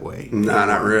sucks in that way. No,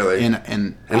 not really.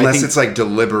 And unless it's like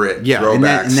deliberate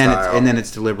throwback style. And then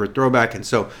it's deliberate throwback, and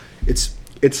so it's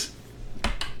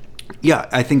Yeah,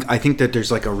 I think that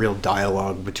there's like a real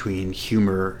dialogue between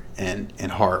humor and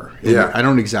horror. And Yeah. I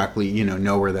don't exactly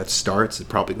know where that starts. It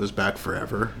probably goes back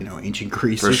forever, ancient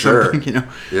Greece For or sure. something,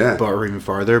 Yeah. but or even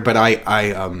farther. But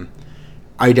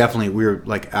I definitely, we were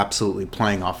like absolutely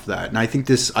playing off of that, and I think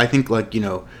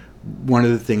one of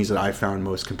the things that I found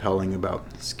most compelling about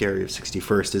Scary of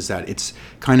 61st is that it's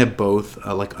kind of both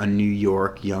like a New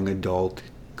York young adult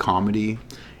comedy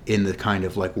in the kind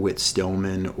of like Whit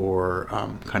Stillman or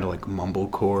kind of like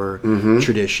mumblecore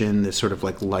tradition, this sort of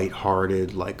like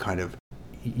lighthearted, like kind of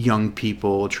young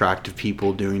people, attractive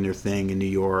people doing their thing in New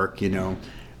York,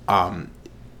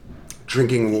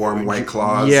 Drinking warm White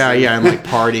Claws. Yeah, and like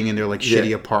partying in their like shitty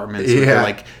Yeah. apartments with Yeah. their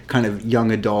like kind of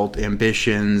young adult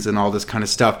ambitions and all this kind of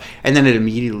stuff, and then it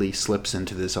immediately slips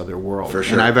into this other world. For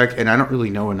sure. And I don't really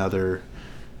know another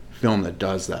film that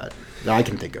does that I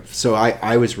can think of. So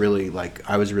I was really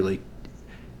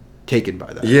taken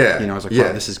by that. Yeah, I was like, yeah.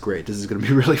 wow, this is great. This is going to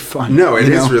be really fun. No, it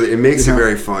is really. It makes it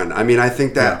very fun. I mean, I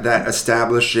think that Yeah. that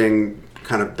establishing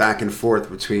kind of back and forth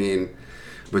between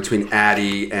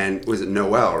Addie and was it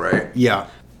Noelle, right? Yeah.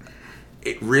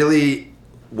 It really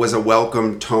was a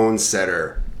welcome tone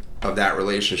setter of that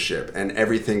relationship, and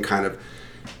everything kind of.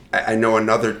 I know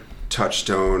another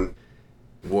touchstone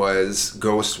was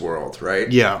Ghost World,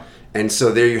 right? Yeah. And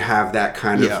so there you have that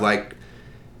kind Yeah. of like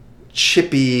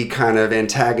chippy, kind of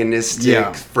antagonistic,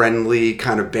 Yeah. friendly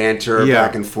kind of banter Yeah.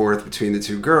 back and forth between the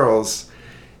two girls.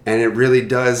 And it really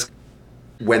does,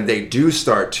 when they do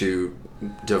start to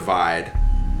divide,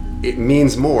 it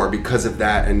means more because of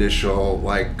that initial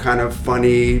like kind of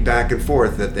funny back and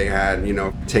forth that they had,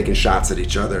 taking shots at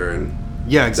each other and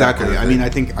Yeah, exactly. kind of I mean,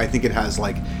 thing. I think it has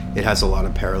a lot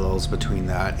of parallels between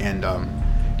that and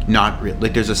not really,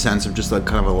 like there's a sense of just like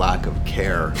kind of a lack of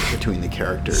care between the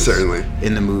characters Certainly.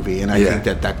 in the movie, and I Yeah.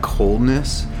 think that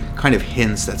coldness kind of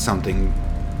hints that something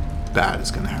bad is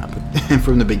going to happen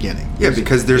from the beginning. Yeah,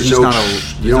 because there's just no not you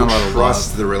there's don't not a lot of trust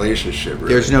love. the relationship.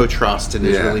 Really. There's no trust and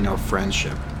there's Yeah. really no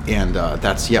friendship, and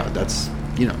that's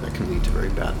that can lead to very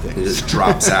bad things. It just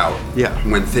drops out. Yeah.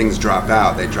 When things drop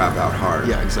out, they drop out hard.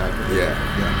 Yeah, exactly. Yeah.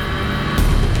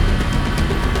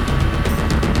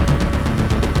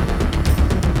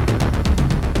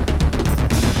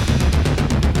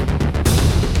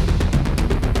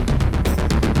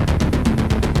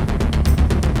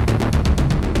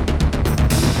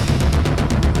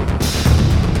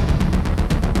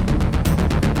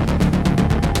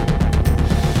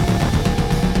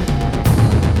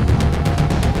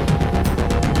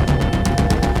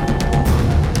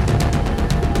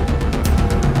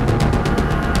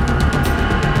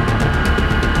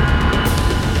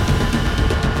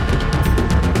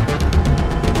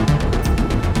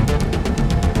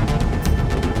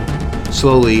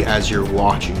 Slowly, as you're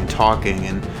watching and talking,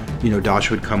 and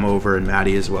Dosh would come over and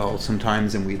Maddie as well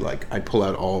sometimes, and I'd pull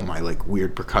out all my like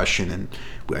weird percussion and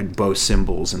I'd bow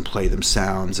cymbals and play them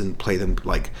sounds and play them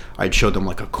like I'd show them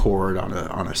like a chord on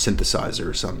a synthesizer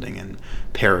or something and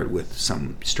pair it with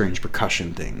some strange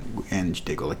percussion thing, and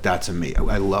they go like, "That's amazing!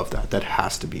 I love that. That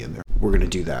has to be in there. We're gonna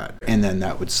do that." And then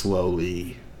that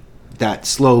slowly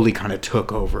kind of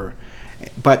took over.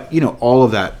 But all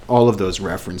of those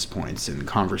reference points and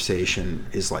conversation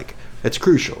is like, it's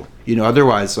crucial.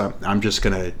 Otherwise I'm just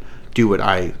gonna do what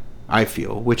I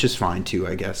feel, which is fine too.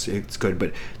 I guess it's good.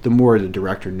 But the more the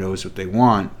director knows what they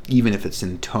want, even if it's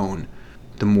in tone,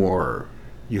 the more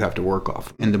you have to work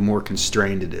off, and the more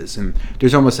constrained it is. And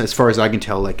there's almost, as far as I can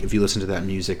tell, like if you listen to that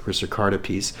music Ricercarta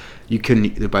piece,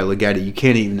 by Ligeti,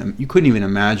 you couldn't even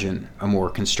imagine a more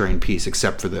constrained piece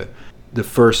except for the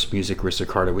first music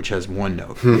Ricercarta, which has one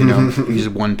note, uses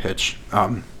one pitch,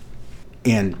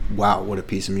 and wow, what a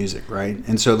piece of music, right?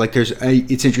 And so like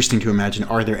it's interesting to imagine,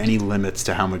 are there any limits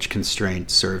to how much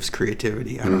constraint serves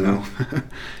creativity? I don't know.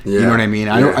 You know what I mean?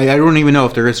 I don't even know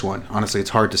if there is one. Honestly,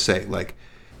 it's hard to say. Like,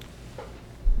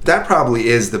 that probably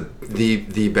is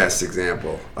the best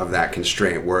example of that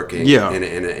constraint working in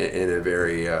a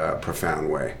very profound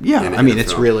way. Yeah, in I mean, a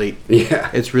it's film. really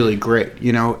it's really great,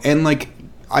 and like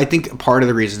I think part of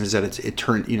the reason is that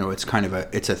it's kind of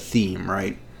it's a theme,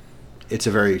 right? It's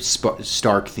a very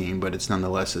stark theme, but it's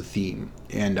nonetheless a theme,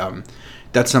 and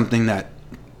that's something that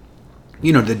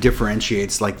that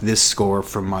differentiates like this score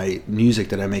from my music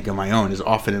that I make on my own, is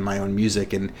often in my own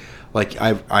music. And like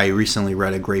I recently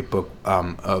read a great book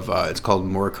of it's called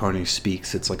Morricone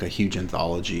Speaks. It's like a huge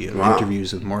anthology of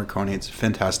interviews with Morricone. It's a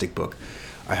fantastic book.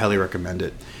 I highly recommend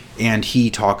it. And he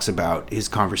talks about his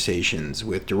conversations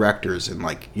with directors, and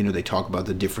like they talk about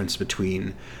the difference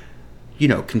between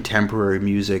contemporary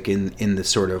music in the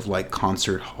sort of like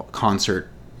concert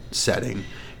setting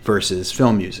versus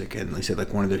film music. And they said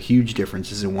like one of the huge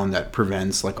differences and one that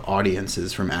prevents like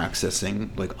audiences from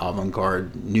accessing like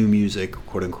avant-garde new music,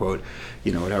 quote unquote,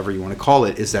 you know, whatever you want to call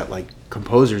it, is that like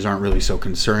composers aren't really so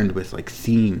concerned with like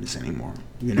themes anymore,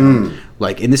 you know.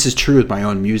 Like, and this is true with my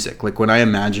own music. Like when I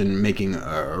imagine making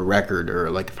a record, or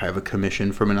like if I have a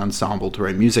commission from an ensemble to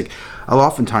write music, I'll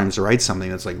oftentimes write something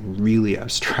that's like really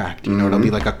abstract, you know. It'll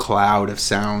be like a cloud of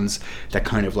sounds that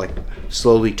kind of like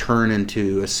slowly turn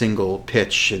into a single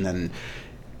pitch, and then,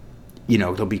 you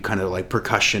know, there'll be kind of like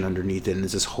percussion underneath it, and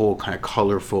there's this whole kind of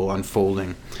colorful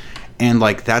unfolding. And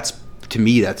like that's, to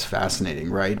me, that's fascinating,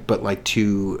 right? But like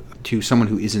to someone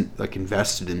who isn't like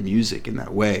invested in music in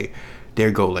that way, they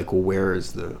go like, well, where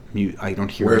is the I don't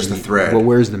hear where's the thread? Well,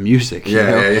 where's the music? Yeah, you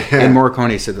know? yeah. And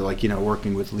Morricone said that, like, you know,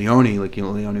 working with Leone, like, you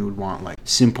know, Leone would want like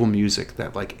simple music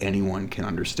that like anyone can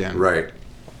understand. Right.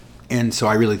 And so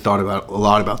I really thought about a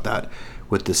lot about that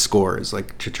with the score, is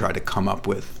like to try to come up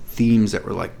with themes that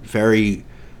were like very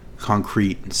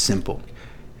concrete and simple.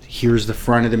 Here's the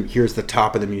front of here's the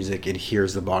top of the music, and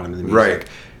here's the bottom of the music. Right.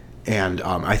 And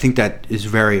I think that is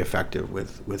very effective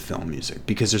with film music,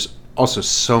 because there's also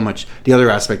so much. The other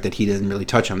aspect that he didn't really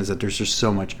touch on is that there's just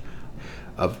so much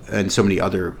of, and so many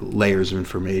other layers of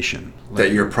information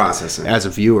That you're processing. as a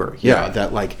viewer. Yeah, Yeah.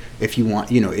 that like if you want,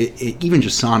 you know, even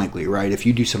just sonically, right? If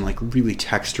you do some like really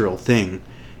textural thing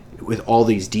with all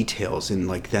these details, and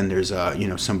like then there's you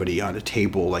know, somebody on a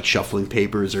table like shuffling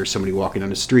papers, or somebody walking down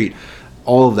the street,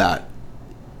 all of that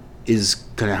is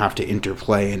going to have to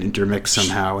interplay and intermix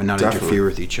somehow and not Definitely. interfere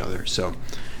with each other. So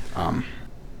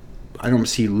I don't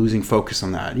see losing focus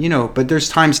on that, you know. But there's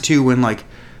times too when like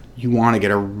you want to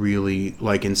get a really,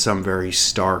 like in some very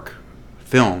stark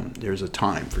film, there's a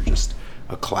time for just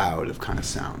a cloud of kind of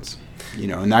sounds, you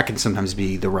know, and that can sometimes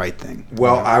be the right thing.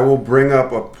 Well, I will bring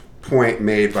up a point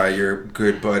made by your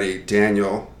good buddy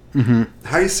Daniel. Mm-hmm.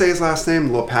 How do you say his last name?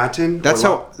 Lopatin? That's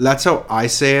how I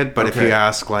say it. But if Okay. you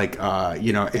ask like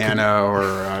you know, Anna or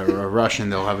a Russian,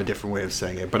 they'll have a different way of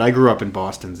saying it. But I grew up in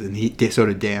Boston, and so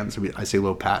did Dan. So I say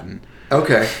Lopatin.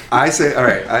 Okay, I say all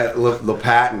right.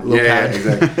 Lopatin. Lopatin. Yeah,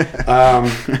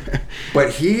 exactly.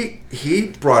 But he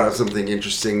brought up something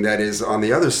interesting that is on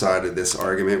the other side of this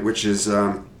argument, which is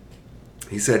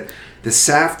he said the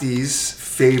Safdies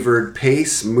favored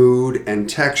pace, mood, and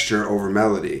texture over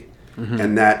melody,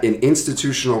 and that in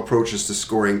institutional approaches to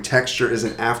scoring, texture is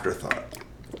an afterthought.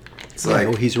 It's Yeah, like,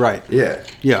 well, he's right. yeah,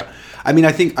 Yeah, I mean,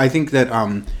 I think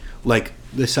that like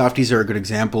the Softies are a good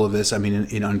example of this. I mean,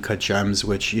 in Uncut Gems,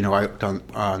 which, you know, I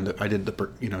did the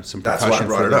you know, some That's percussion.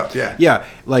 why I brought it up, yeah. yeah,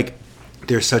 like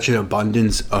there's such an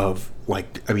abundance of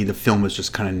like, I mean, the film was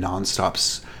just kind of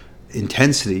nonstop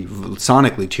intensity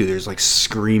sonically too. There's like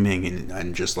screaming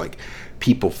and just like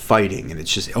people fighting, and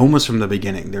it's just almost from the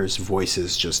beginning. There's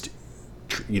voices just,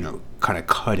 you know, kind of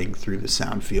cutting through the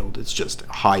sound field. It's just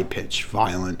high pitched,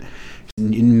 violent.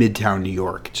 In Midtown New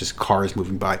York, just cars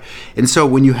moving by. And so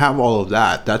when you have all of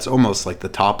that, that's almost like the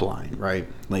top line, right?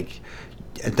 Like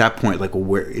at that point, like, well,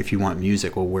 where, if you want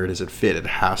music, well, where does it fit? It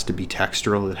has to be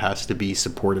textural, it has to be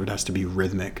supportive, it has to be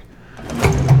rhythmic.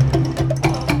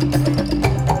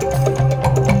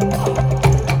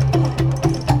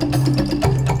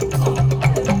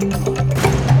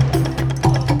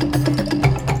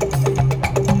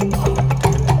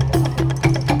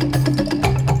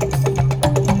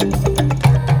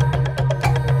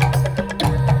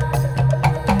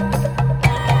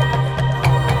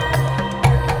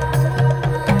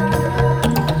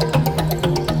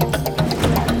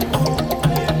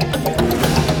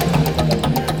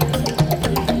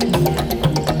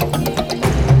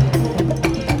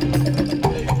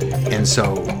 And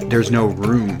so there's no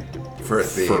room for a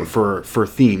theme. for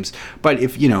themes. But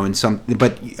if, you know, in some,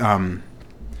 but Well,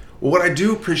 what I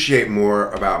do appreciate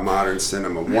more about modern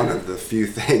cinema, one of the few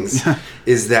things,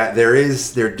 is that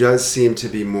there does seem to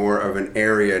be more of an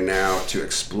area now to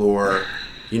explore,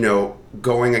 you know,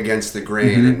 going against the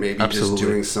grain and maybe absolutely. just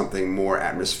doing something more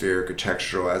atmospheric or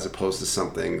textural as opposed to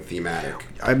something thematic.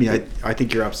 I mean, I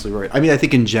think you're absolutely right. I mean, I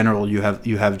think in general you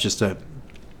have just a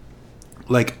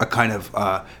kind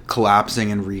of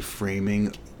collapsing and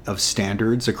reframing of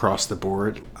standards across the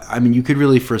board. I mean, you could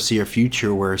really foresee a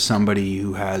future where somebody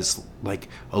who has like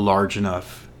a large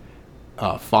enough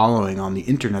following on the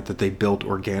internet that they built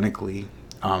organically,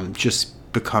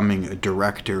 just becoming a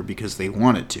director because they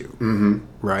wanted to,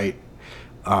 right?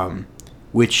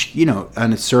 Which, you know,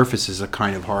 on its surface is a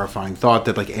kind of horrifying thought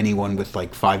that like anyone with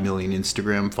like 5 million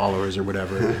Instagram followers or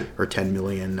whatever, or 10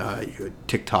 million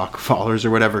TikTok followers or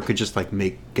whatever, could just like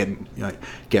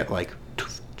get like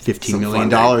 $15 million,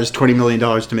 $20 million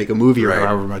to make a movie, or Right.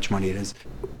 however much money it is.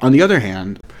 On the other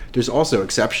hand, there's also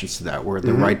exceptions to that, where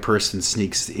the right person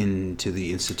sneaks into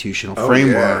the institutional Oh,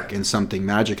 framework yeah. and something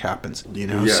magic happens, you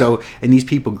know? Yeah. So, and these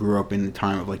people grew up in a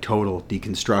time of like total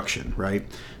deconstruction, right?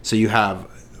 So you have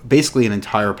basically an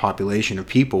entire population of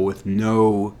people with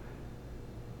no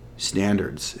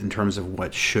standards in terms of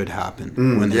what should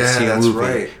happen when they yeah, see a that's movie,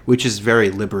 right. which is very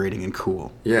liberating and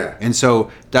cool. Yeah. And so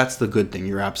that's the good thing.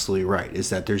 You're absolutely right. Is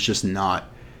that there's just not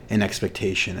an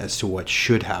expectation as to what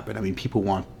should happen. I mean, people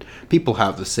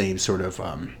have the same sort of,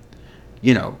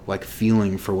 like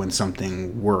feeling for when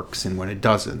something works and when it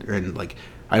doesn't. And like,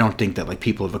 I don't think that like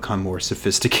people have become more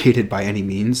sophisticated by any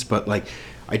means, but like,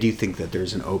 I do think that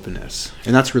there's an openness,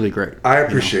 and that's really great. I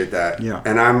appreciate that. Yeah.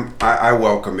 And I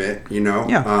welcome it,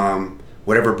 Yeah.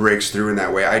 Whatever breaks through in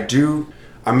that way.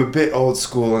 I'm a bit old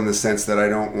school in the sense that I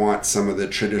don't want some of the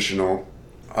traditional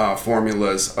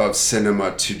formulas of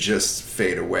cinema to just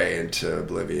fade away into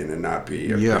oblivion and not be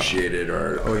appreciated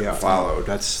or followed.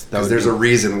 Because there's a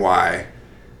reason why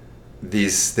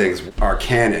these things are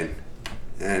canon.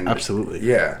 And Absolutely.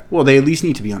 Yeah. Well, they at least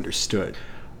need to be understood.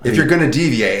 If you're going to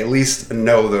deviate, at least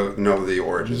know the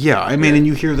origin. Yeah, I mean, and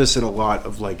you hear this in a lot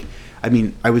of like, I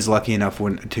mean, I was lucky enough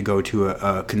to go to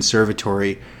a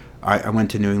conservatory. I went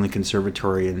to New England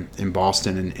Conservatory in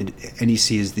Boston, and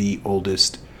NEC is the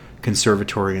oldest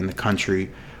conservatory in the country,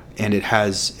 and it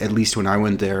has, at least when I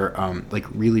went there, like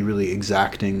really, really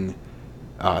exacting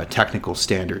technical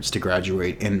standards to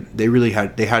graduate, and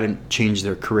they hadn't changed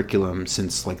their curriculum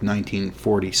since like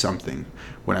 1940 something.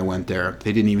 When I went there,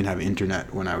 they didn't even have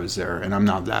internet when I was there, and I'm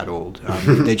not that old.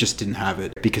 They just didn't have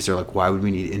it because they're like, why would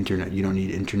we need internet? You don't need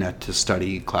internet to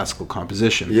study classical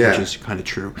composition, which is kind of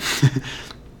true.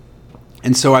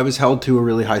 And so I was held to a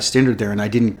really high standard there, and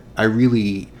I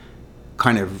really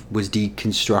kind of was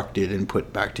deconstructed and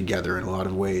put back together in a lot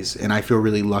of ways. And I feel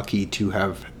really lucky to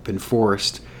have been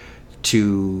forced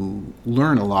to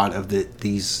learn a lot of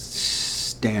these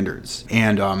standards.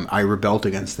 And I rebelled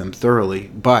against them thoroughly.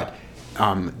 But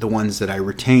the ones that I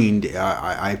retained,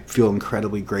 I feel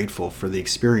incredibly grateful for the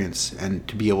experience and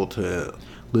to be able to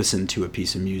listen to a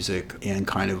piece of music and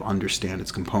kind of understand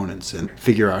its components and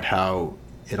figure out how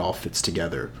it all fits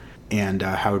together and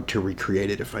how to recreate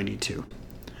it if I need to.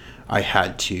 I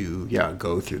had to,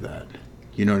 go through that.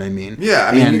 You know what I mean? Yeah,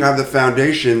 I mean, you have the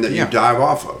foundation that you dive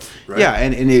off of, right? Yeah,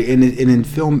 and in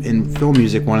film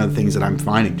music, one of the things that I'm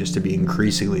finding just to be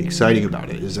increasingly exciting about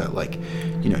it is that, like,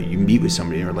 you meet with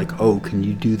somebody and you're like, oh, can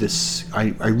you do this?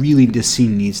 I really, this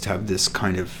scene needs to have this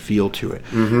kind of feel to it.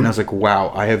 Mm-hmm. And I was like,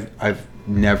 wow, I've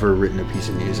never written a piece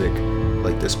of music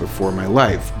like this before in my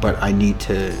life, but I'm going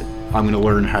to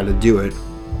learn how to do it.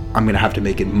 I'm going to have to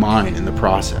make it mine in the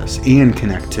process and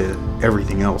connect to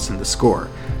everything else in the score.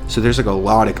 So there's like a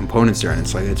lot of components there, and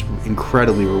it's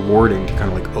incredibly rewarding to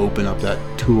kind of like open up that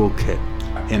toolkit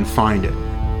and find it.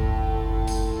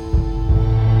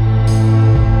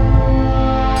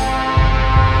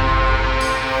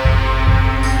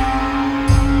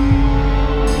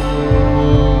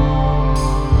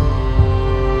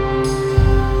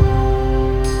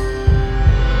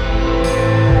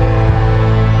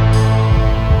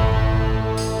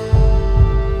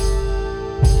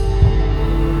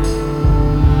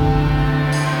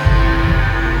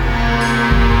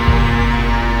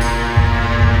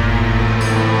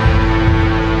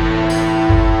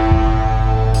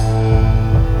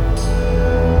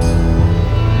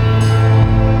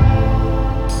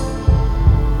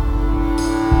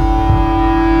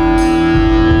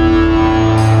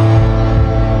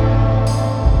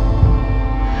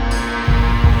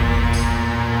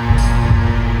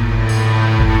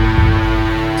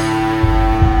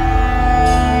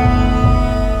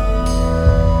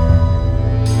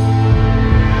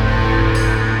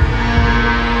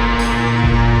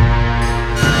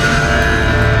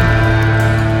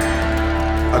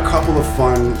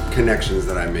 Connections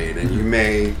that I made, and you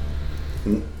may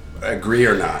agree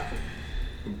or not,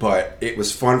 but it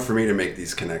was fun for me to make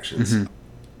these connections. Mm-hmm.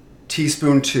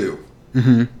 Teaspoon 2,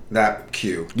 that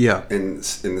cue in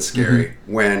the Scary,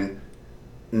 when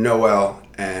Noel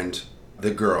and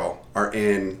the girl are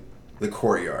in the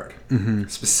courtyard.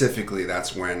 Specifically,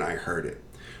 that's when I heard it.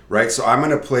 Right? So I'm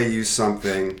going to play you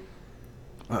something.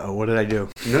 Uh-oh, what did I do?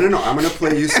 No. I'm going to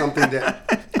play you something that...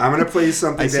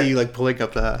 I see you like pulling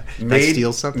up the... I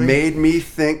steal something? Made me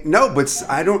think... No, but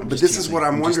I don't... But this is what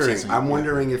I'm wondering. I'm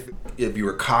wondering if you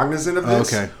were cognizant of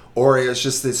this. Okay. Or it's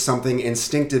just this something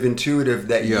instinctive, intuitive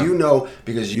that you know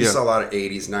because you saw a lot of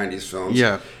 80s, 90s films.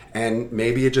 Yeah. And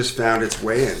maybe it just found its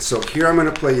way in. So here I'm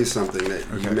going to play you something that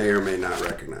you may or may not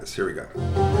recognize. Here we go.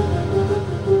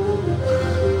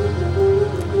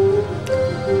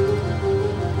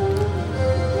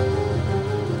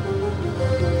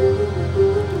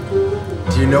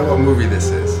 Do you know what movie this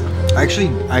is? I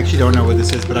actually don't know what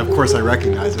this is, but of course I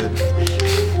recognize it.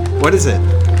 What is it?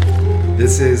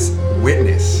 This is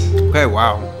Witness. Okay,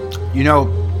 wow. You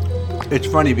know, it's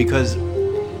funny because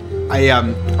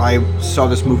I saw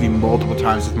this movie multiple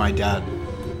times with my dad.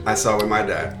 I saw it with my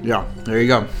dad. Yeah, there you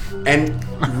go. And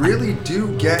really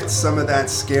do get some of that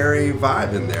scary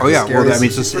vibe in there. Oh yeah, well, Scary I mean,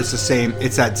 it's the same.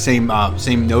 It's that same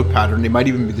note pattern. They might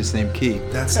even be the same key.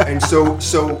 That's and so.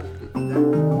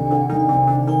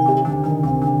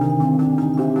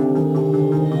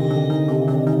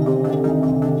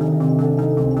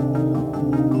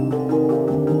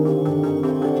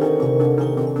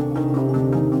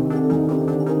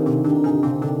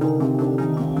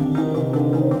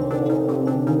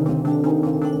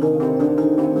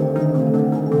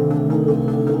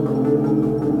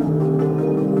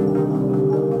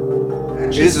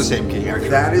 It is the same key, actually.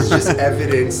 That is just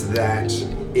evidence that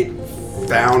it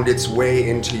found its way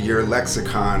into your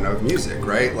lexicon of music,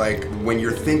 right? Like when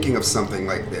you're thinking of something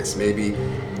like this, maybe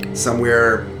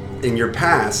somewhere in your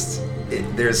past,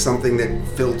 there's something that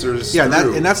filters Yeah,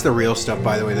 through. and that's the real stuff,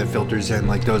 by the way, that filters in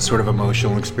like those sort of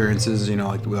emotional experiences. You know,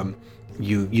 like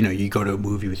you go to a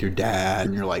movie with your dad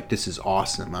and you're like, this is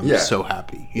awesome. I'm just so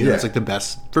happy. You know, it's like the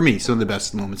best for me. Some of the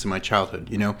best moments in my childhood.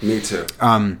 You know, Me too.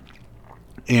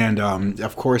 And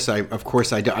of course I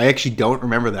actually don't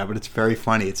remember that, but it's very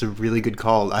funny. It's a really good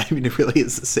call. I mean, it really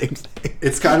is the same thing.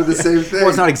 It's kind of the same thing. Well,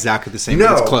 it's not exactly the same. No,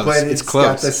 but it's close. but it's got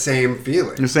close. the same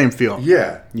feeling. The same feel.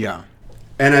 Yeah. Yeah.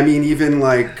 And I mean, even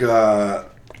like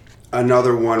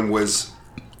another one was,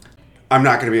 I'm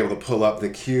not going to be able to pull up the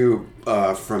cue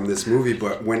from this movie,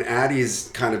 but when Addie's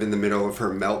kind of in the middle of her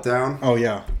meltdown, Oh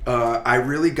yeah. I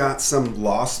really got some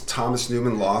Thomas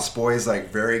Newman Lost Boys, like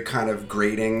very kind of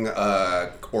grating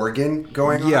organ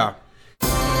going on. Yeah.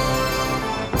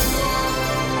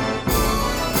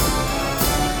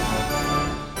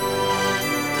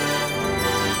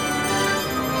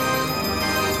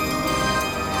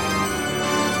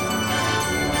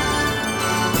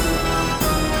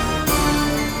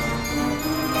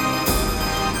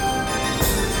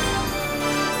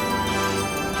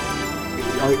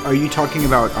 Are you talking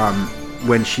about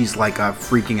when she's like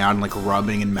freaking out and like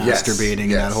rubbing and Yes, masturbating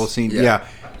and that yes, whole scene? yeah. Yeah,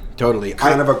 totally.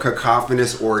 Kind of a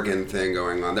cacophonous organ thing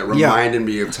going on that reminded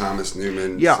me of Thomas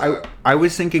Newman. Yeah, I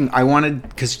was thinking I wanted,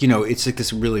 because you know it's like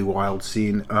this really wild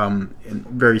scene, and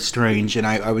very strange, and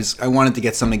I wanted to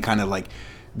get something kind of like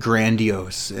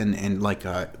grandiose and like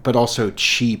but also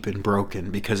cheap and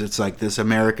broken, because it's like this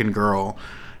American girl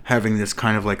having this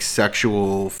kind of like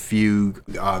sexual fugue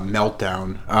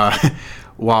meltdown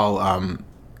while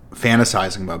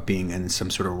fantasizing about being in some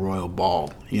sort of royal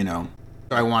ball, you know.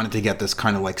 I wanted to get this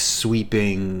kind of like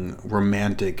sweeping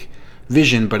romantic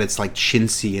vision, but it's like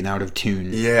chintzy and out of tune.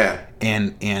 Yeah.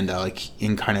 And like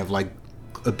in kind of like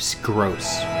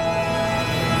gross.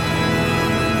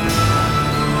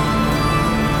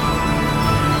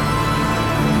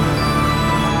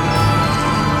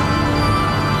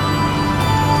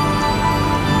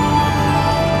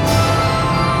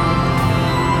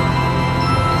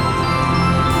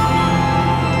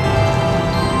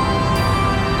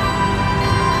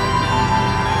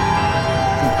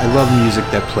 I love music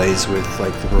that plays with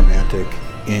like the romantic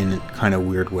in kind of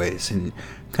weird ways and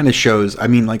kind of shows. I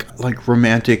mean, like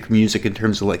romantic music in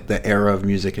terms of like the era of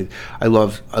music. I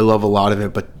love a lot of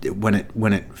it, but when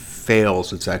it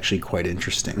fails, it's actually quite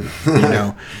interesting, you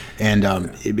know. And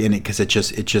because it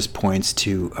just points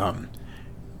to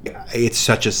it's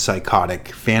such a psychotic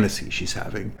fantasy she's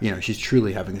having. You know, she's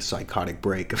truly having a psychotic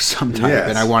break of some type, Yes.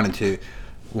 and I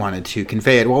wanted to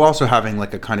convey it while also having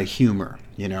like a kind of humor,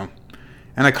 you know.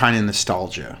 And a kind of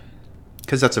nostalgia,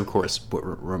 because that's of course what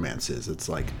romance is. It's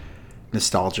like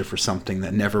nostalgia for something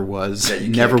that never was, That you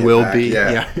can't never get will back. be.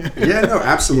 Yeah, no,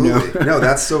 absolutely. You know? No,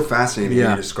 that's so fascinating Yeah.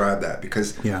 when you describe that,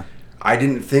 because Yeah. I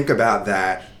didn't think about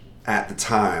that at the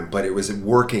time, but it was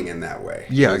working in that way.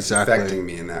 Yeah, it was exactly. affecting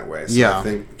me in that way. So Yeah. I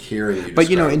think hearing you But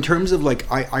you know, describe- in terms of like,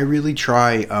 I really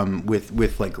try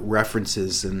with like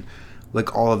references and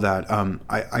like all of that.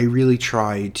 I really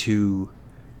try to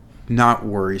not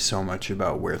worry so much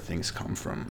about where things come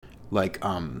from. Like,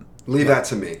 leave that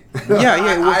to me. yeah.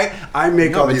 Well, I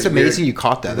make all no, these. it's amazing weird- you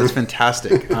caught that. That's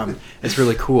fantastic. It's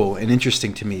really cool and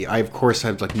interesting to me. I of course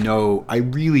have like I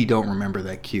really don't remember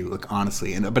that cue, like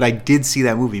honestly. But I did see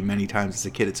that movie many times as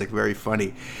a kid. It's like very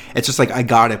funny. It's just like I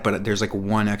got it, but there's like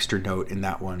one extra note in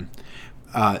that one.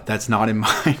 That's not in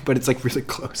mine, but it's like really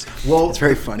close. Well, it's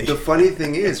very funny. The funny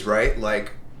thing is, right?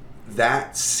 Like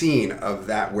that scene of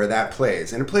that where that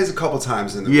plays, and it plays a couple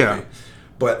times in the Yeah. movie.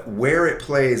 But where it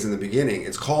plays in the beginning,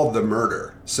 it's called The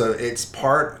Murder. So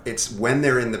it's when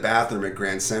they're in the bathroom at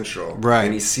Grand Central, Right.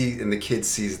 And the kid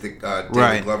sees the David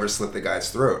Right. Glover slit the guy's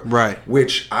throat, Right.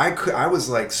 Which I was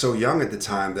like so young at the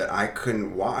time that I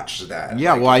couldn't watch that.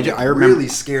 Yeah, Like, well, it I remember really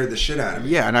scared the shit out of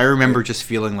me. Yeah, and I remember just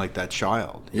feeling like that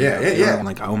child. Yeah, yeah, feeling yeah.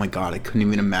 Like, oh my God, I couldn't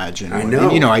even imagine. I know.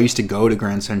 And, I used to go to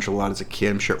Grand Central a lot as a kid.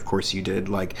 I'm sure, of course, you did.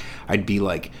 Like, I'd be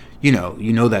like, you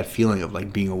know that feeling of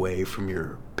like being away from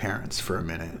your parents for a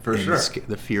minute. For and sure.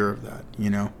 The fear of that,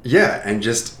 Yeah, and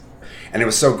it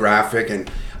was so graphic, and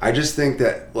I just think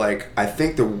that, like, I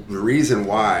think the reason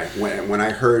why, when I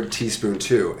heard Teaspoon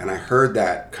 2, and I heard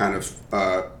that kind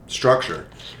of structure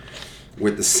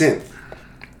with the synth,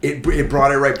 it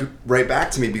brought it right back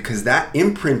to me, because that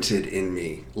imprinted in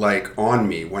me, like, on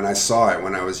me, when I saw it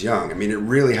when I was young. I mean, it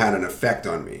really had an effect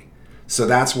on me. So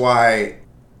that's why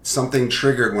something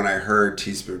triggered when I heard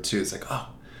Teaspoon 2. It's like, oh,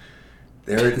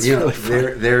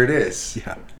 there it is.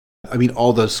 Yeah. I mean,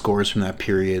 all those scores from that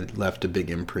period left a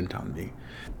big imprint on me.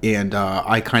 And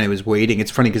I kind of was waiting.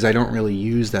 It's funny because I don't really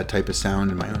use that type of sound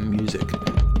in my own music.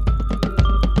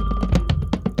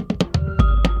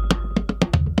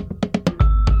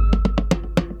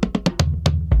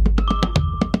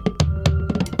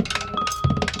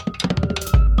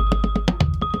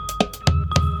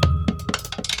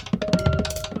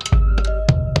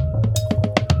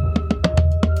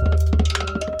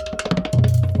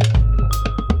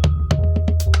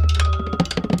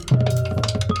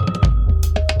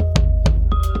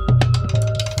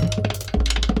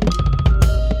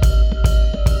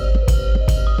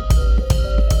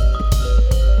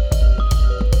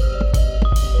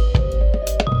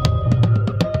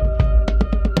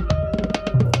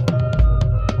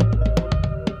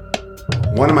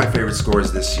 One of my favorite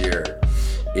scores this year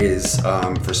is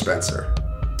for Spencer.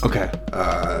 Okay.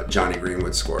 Johnny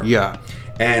Greenwood's score. Yeah.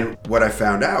 And what I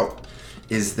found out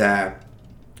is that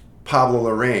Pablo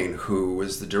Larraín, who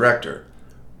was the director,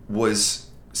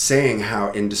 was saying how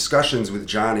in discussions with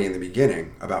Johnny in the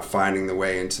beginning about finding the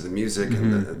way into the music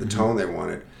and the tone they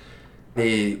wanted,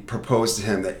 he proposed to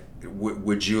him that,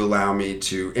 would you allow me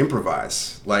to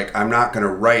improvise? Like, I'm not going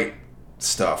to write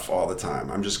stuff all the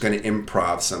time. I'm just going to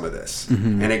improv some of this.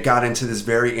 And it got into this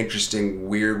very interesting,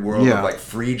 weird world of like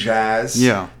free jazz.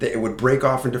 Yeah. That it would break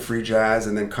off into free jazz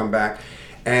and then come back.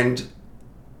 And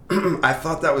I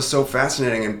thought that was so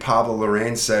fascinating. And Pablo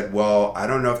Larraín said, well, I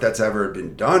don't know if that's ever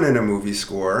been done in a movie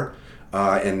score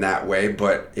in that way,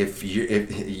 but if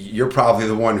you're probably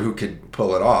the one who could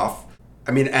pull it off.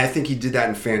 I mean, I think he did that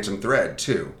in Phantom Thread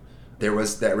too. There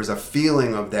was a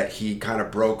feeling of that he kind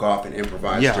of broke off and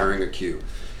improvised during a cue.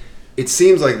 It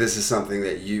seems like this is something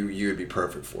that you would be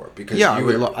perfect for, because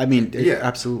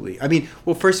absolutely. I mean,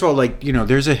 well, first of all, like,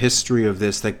 there's a history of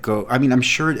this I'm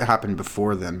sure it happened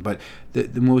before then, but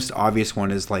the most obvious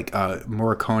one is like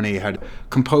Morricone had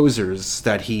composers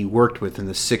that he worked with in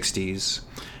the 60s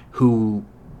who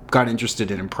got interested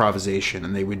in improvisation,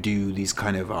 and they would do these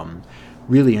kind of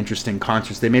really interesting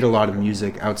concerts. They made a lot of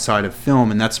music outside of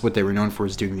film, and that's what they were known for,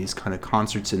 is doing these kind of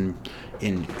concerts in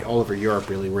all over Europe,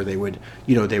 really, where they would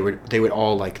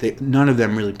all none of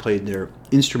them really played their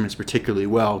instruments particularly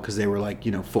well, because they were like,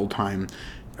 full-time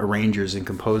arrangers and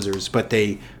composers, but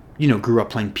they, grew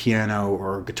up playing piano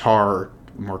or guitar.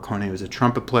 Morricone was a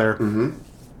trumpet player.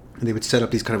 And they would set up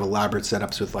these kind of elaborate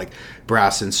setups with like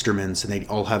brass instruments, and they'd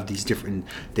all have these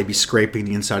they'd be scraping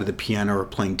the inside of the piano or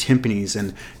playing timpanis,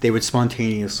 and they would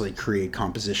spontaneously create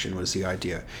composition, was the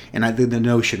idea. And the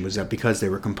notion was that because they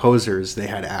were composers, they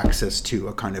had access to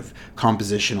a kind of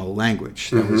compositional language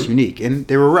that was unique. And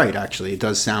they were right, actually. It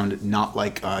does sound not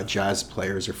like jazz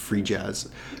players or free jazz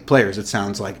players. It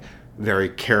sounds like very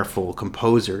careful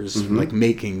composers, like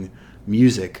making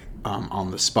music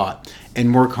on the spot. And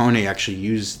Morricone actually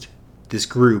used this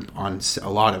group on a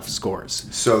lot of scores.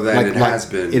 So then it has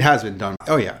been done.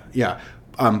 Oh yeah.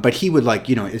 But he would, like,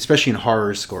 especially in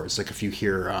horror scores, like if you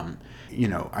hear, I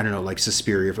don't know, like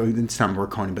Suspiria, it's not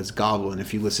Morricone, but it's Goblin.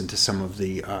 If you listen to some of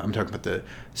the, I'm talking about the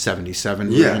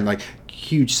 77 version, like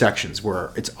huge sections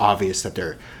where it's obvious that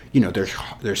they're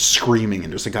screaming,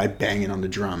 and there's a guy banging on the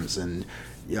drums, and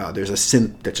there's a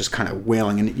synth that's just kind of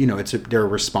wailing, and they're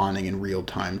responding in real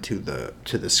time to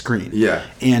the screen. Yeah.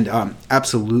 And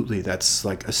absolutely, that's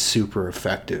like a super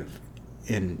effective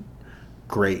and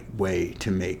great way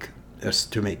to make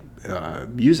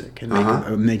music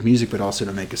and make music, but also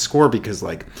to make a score, because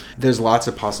like there's lots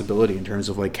of possibility in terms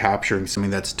of like capturing something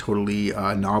that's totally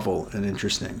novel and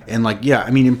interesting. And like,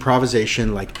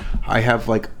 improvisation, like I have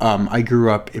like I grew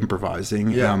up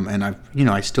improvising, and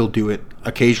I still do it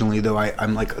occasionally, though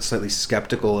I'm like slightly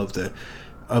skeptical of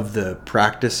the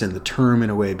practice and the term in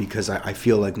a way, because I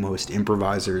feel like most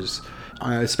improvisers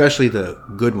especially the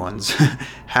good ones,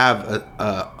 have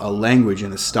a language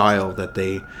and a style that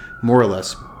they more or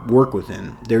less work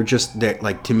within. They're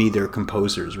like, to me, they're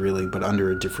composers really, but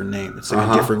under a different name. It's like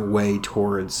a different way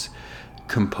towards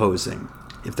composing,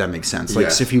 if that makes sense.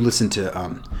 Like, so if you listen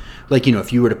to, like, you know,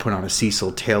 if you were to put on a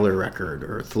Cecil Taylor record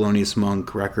or a Thelonious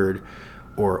Monk record,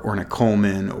 or Ornette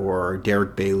Coleman or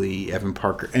Derek Bailey, Evan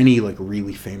Parker, any like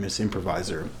really famous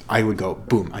improviser, I would go,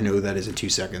 boom, I know that is in 2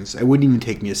 seconds. It wouldn't even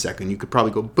take me a second. You could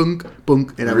probably go bunk,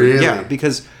 bunk, and really? Yeah,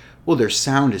 because, well, their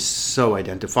sound is so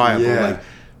identifiable. Yeah. Like,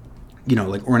 you know,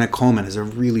 like Ornette Coleman has a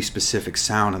really specific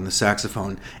sound on the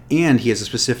saxophone, and he has a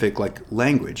specific like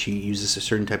language. He uses a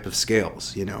certain type of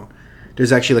scales, you know.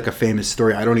 There's actually like a famous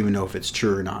story, I don't even know if it's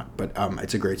true or not, but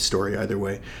it's a great story either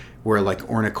way, where like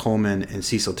Ornette Coleman and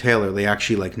Cecil Taylor, they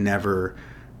actually like never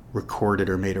recorded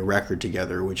or made a record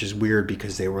together, which is weird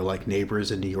because they were like neighbors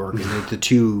in New York, and they're the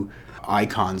two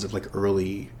icons of like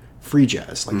early free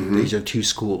jazz. Like these are two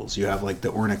schools. You have like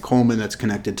the Ornette Coleman that's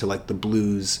connected to like the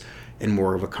blues and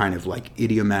more of a kind of like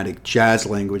idiomatic jazz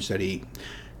language that he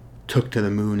took to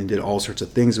the moon and did all sorts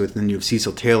of things with. And then you have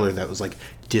Cecil Taylor that was like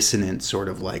dissonant, sort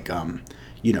of like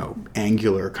you know,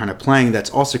 angular kind of playing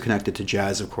that's also connected to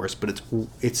jazz, of course, but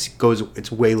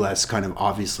it's way less kind of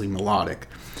obviously melodic.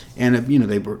 And you know,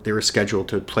 they were scheduled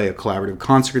to play a collaborative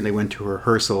concert, and they went to a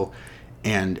rehearsal,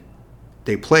 and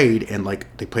they played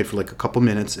for like a couple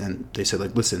minutes, and they said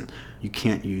like, listen, you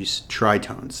can't use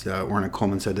tritones. Ornette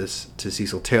Coleman said this to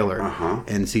Cecil Taylor,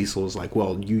 and Cecil was like,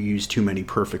 well, you use too many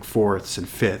perfect fourths and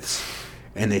fifths.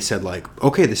 And they said like,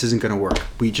 okay, this isn't going to work.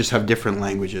 We just have different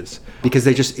languages, because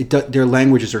their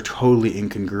languages are totally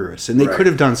incongruous. And they could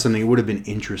have done something. It would have been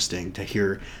interesting to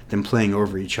hear them playing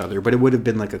over each other, but it would have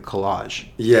been like a collage.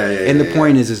 And the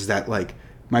point is that like,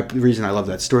 the reason I love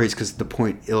that story is because the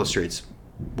point illustrates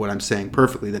what I'm saying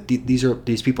perfectly. That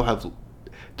these people have,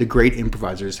 the great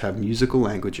improvisers have musical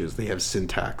languages. They have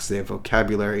syntax. They have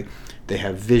vocabulary. They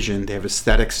have vision. They have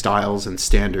aesthetic styles and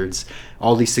standards.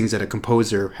 All these things that a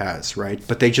composer has, right?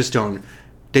 But they just don't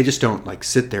like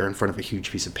sit there in front of a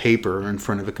huge piece of paper or in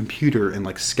front of a computer and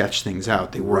like sketch things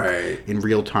out. They work in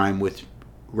real time with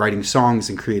writing songs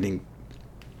and creating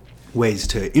ways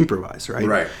to improvise,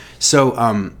 right?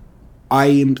 So I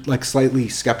am like slightly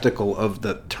skeptical of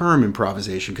the term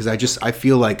improvisation, because I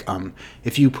feel like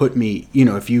if you put me, you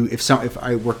know, if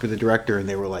I worked with a director and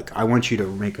they were like, I want you to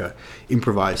make a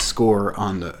improvised score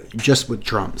on just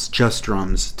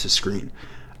drums to screen,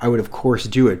 I would of course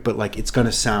do it, but like it's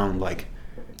gonna sound like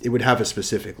it would have a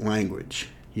specific language,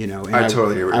 you know. And I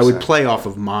totally agree. I would play off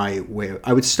of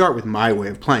I would start with my way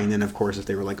of playing. Then of course if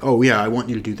they were like, oh yeah, I want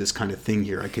you to do this kind of thing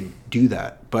here, I could do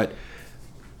that, but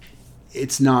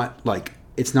it's not like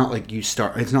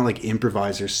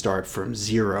improvisers start from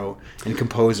zero and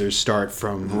composers start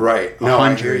from 100.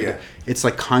 I hear you. It's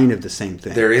like kind of the same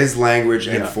thing. There is language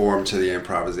and form to the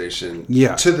improvisation.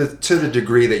 To the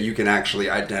degree that you can actually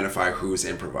identify who's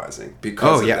improvising.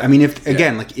 Because I mean, if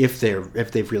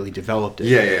they've really developed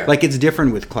it. Like it's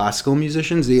different with classical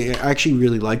musicians. I actually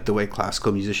really like the way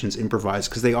classical musicians improvise,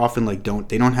 because they often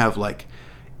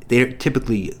they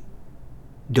typically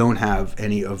don't have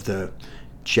any of the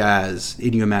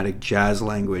idiomatic jazz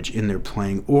language in their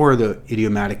playing, or the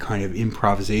idiomatic kind of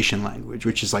improvisation language,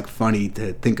 which is like funny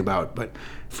to think about, but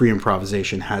free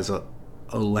improvisation has a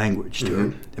language to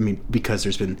it. I mean, because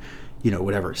there's been, you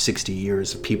know, 60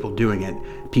 years of people doing it,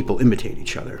 people imitate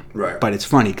each other. But it's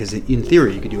funny because in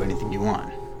theory you could do anything you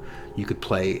want. You could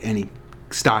play any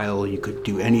style, you could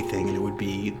do anything, and it would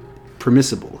be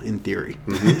permissible in theory.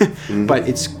 But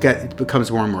it becomes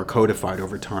more and more codified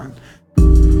over time.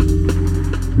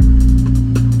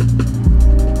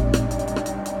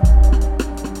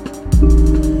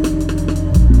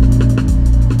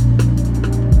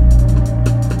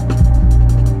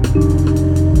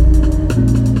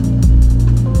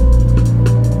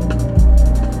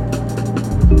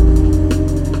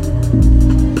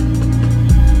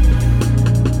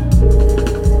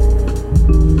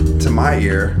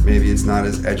 Maybe it's not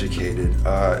as educated,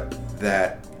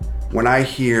 that when I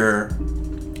hear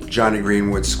Johnny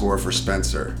Greenwood's score for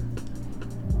Spencer,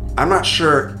 I'm not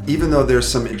sure, even though there's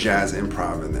some jazz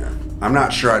improv in there, I'm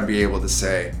not sure I'd be able to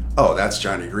say, oh, that's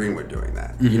Johnny Greenwood doing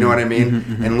that. You know what I mean?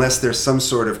 Unless there's some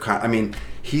sort of,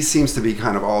 he seems to be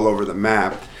kind of all over the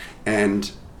map, and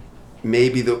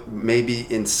maybe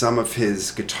in some of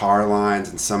his guitar lines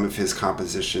and some of his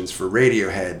compositions for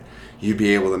Radiohead, you'd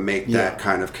be able to make that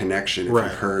kind of connection if you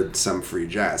heard some free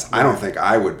jazz. I don't think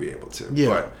I would be able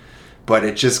to. But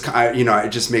it just, it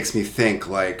just makes me think,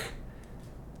 like,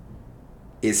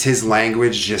 is his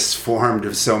language just formed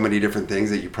of so many different things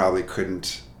that you probably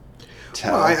couldn't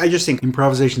tell? Well, I just think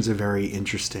improvisation is a very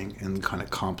interesting and kind of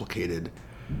complicated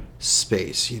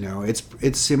space.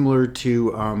 It's similar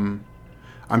to.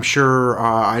 I'm sure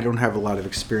I don't have a lot of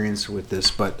experience with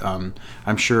this, but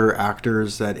I'm sure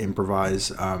actors that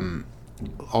improvise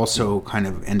also kind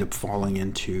of end up falling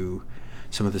into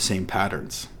some of the same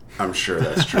patterns. I'm sure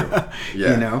that's true.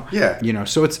 Yeah. Yeah.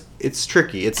 So it's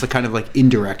tricky. It's a kind of like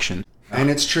indirection. And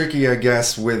it's tricky, I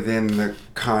guess, within the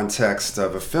context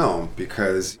of a film,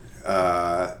 because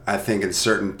I think in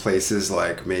certain places,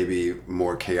 like maybe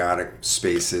more chaotic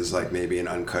spaces, like maybe in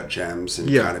Uncut Gems, and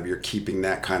kind of you're keeping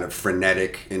that kind of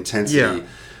frenetic intensity,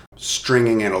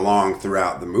 stringing it along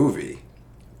throughout the movie.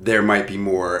 There might be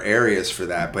more areas for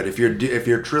that, but if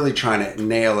you're truly trying to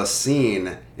nail a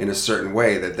scene in a certain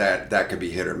way, that could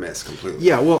be hit or miss completely.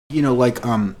 Yeah, well, like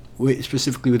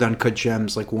specifically with Uncut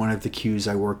Gems, like one of the cues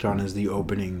I worked on is the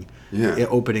opening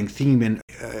theme, and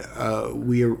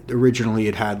we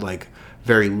originally had like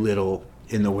very little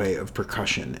in the way of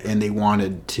percussion, and they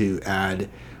wanted to add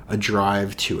a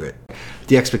drive to it.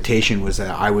 The expectation was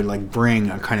that I would like bring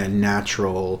a kind of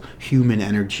natural human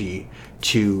energy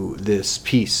to this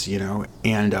piece,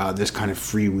 and this kind of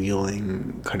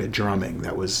freewheeling kind of drumming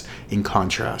that was in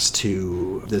contrast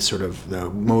to this sort of the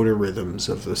motor rhythms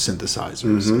of the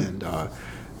synthesizers and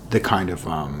the kind of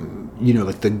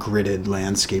like the gridded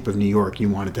landscape of New York. You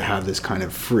wanted to have this kind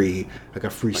of free, like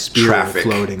a free spirit traffic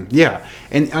floating. Yeah,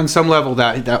 and on some level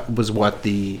that was what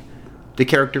the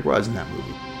character was in that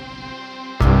movie.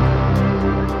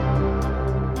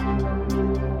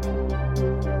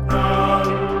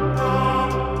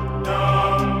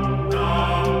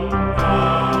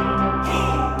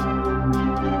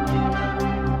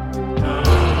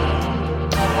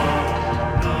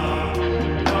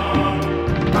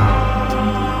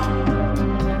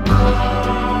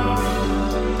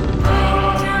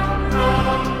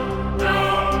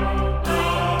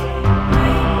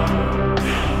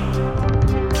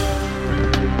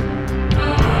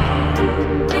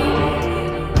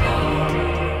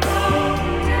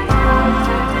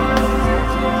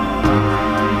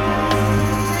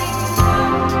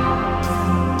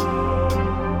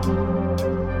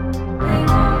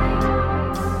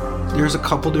 There's a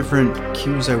couple different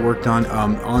cues I worked on.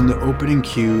 On the opening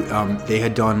cue, they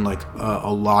had done like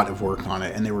a lot of work on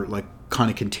it, and they were like kind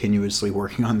of continuously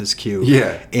working on this cue.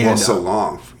 Yeah, and so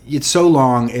long. It's so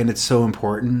long, and it's so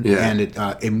important, yeah. And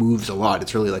it moves a lot.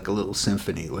 It's really like a little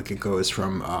symphony. Like it goes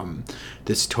from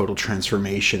this total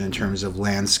transformation in terms of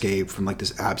landscape, from like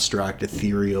this abstract,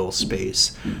 ethereal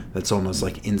space that's almost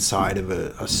like inside of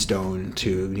a stone,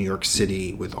 to New York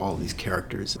City with all these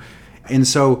characters. And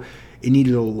so it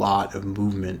needed a lot of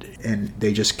movement, and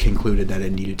they just concluded that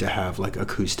it needed to have like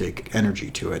acoustic energy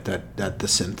to it, that the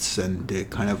synths and the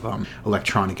kind of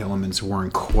electronic elements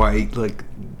weren't quite like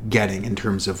getting in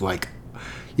terms of like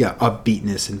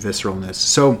upbeatness and visceralness.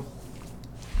 So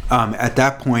at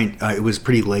that point it was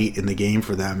pretty late in the game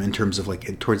for them in terms of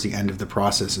like towards the end of the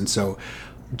process, and so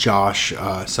Josh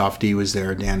Softy was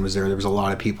there, Dan was there was a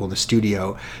lot of people in the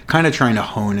studio kind of trying to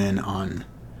hone in on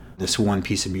this one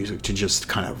piece of music to just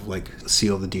kind of like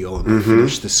seal the deal and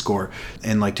finish the score.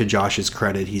 And like to Josh's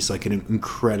credit, he's like an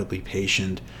incredibly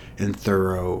patient and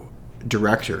thorough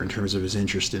director in terms of his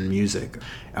interest in music.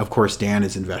 Of course, Dan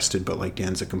is invested, but like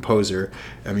Dan's a composer.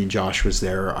 I mean, Josh was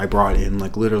there. I brought in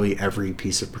like literally every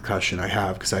piece of percussion I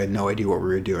have because I had no idea what we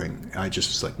were doing. I just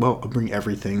was like, well, I'll bring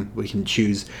everything we can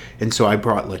choose. And so I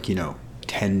brought like,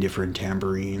 10 different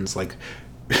tambourines, like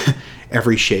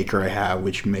every shaker I have,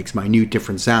 which makes minute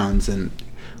different sounds, and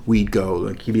we'd go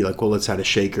like, he'd be like, well, let's add a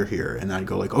shaker here, and I'd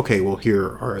go like, okay, well,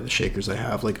 here are the shakers I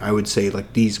have. Like I would say like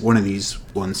one of these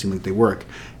ones seem like they work,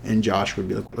 and Josh would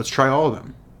be like, let's try all of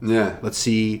them. Yeah, let's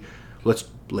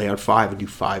lay out 5 and do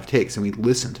 5 takes, and we'd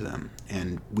listen to them,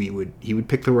 and he would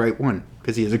pick the right one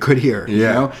because he has a good ear.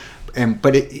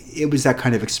 But it was that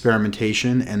kind of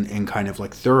experimentation and kind of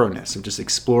like thoroughness of just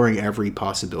exploring every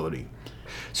possibility.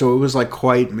 So it was like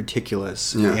quite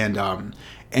meticulous, and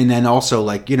then also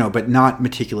like but not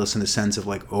meticulous in the sense of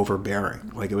like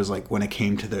overbearing. Like it was like when it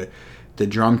came to the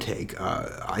drum take,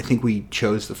 I think we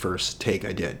chose the first take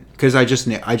I did because I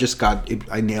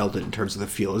nailed it in terms of the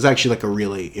feel. It was actually like a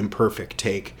really imperfect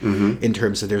take in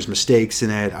terms of there's mistakes in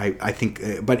it. I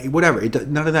think, but whatever,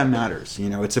 none of that matters.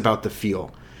 It's about the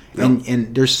feel. Yep.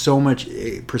 And there's so much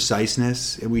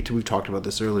preciseness, and we've talked about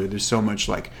this earlier. There's so much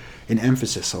like an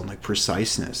emphasis on like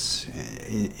preciseness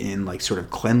in like sort of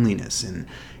cleanliness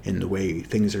in the way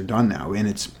things are done now. And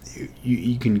it's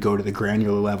you can go to the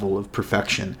granular level of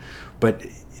perfection, but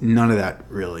none of that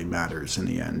really matters in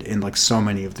the end. And like so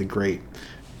many of the great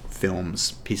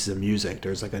films, pieces of music.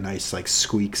 There's like a nice like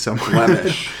squeak somewhere.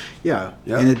 Blemish. Yeah.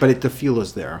 Yep. But the feel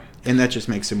is there, and that just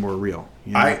makes it more real.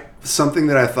 You know? Something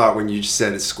that I thought when you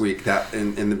said it squeak, that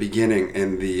in the beginning,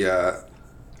 in the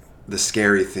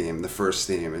Scary theme, the first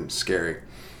theme in Scary,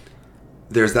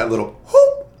 there's that little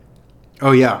whoop.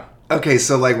 Oh yeah. Okay,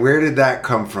 so like, where did that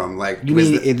come from? Like, You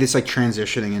mean it's like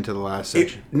transitioning into the last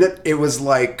section? It was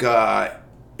like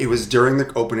it was during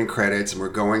the opening credits, and we're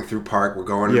going through Park. We're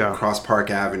going across Park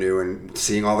Avenue and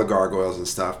seeing all the gargoyles and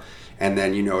stuff. And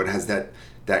then it has that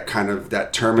kind of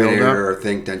that Terminator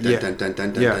thing, dun, dun, dun, dun,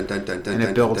 dun, dun, dun, dun, dun, dun, and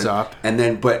it builds up. And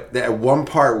then, but at one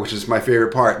part, which is my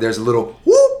favorite part, there's a little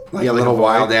whoop, like a little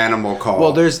wild animal call.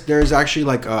 Well, there's actually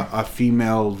like a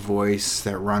female voice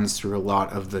that runs through a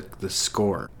lot of the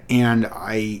score, and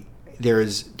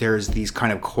there's these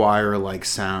kind of choir like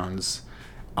sounds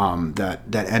that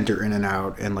enter in and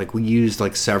out, and like we used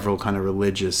like several kind of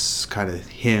religious kind of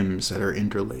hymns that are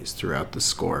interlaced throughout the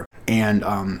score. And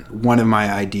one of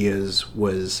my ideas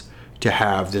was to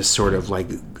have this sort of like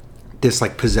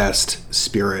possessed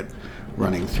spirit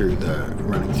running through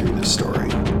the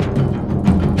story.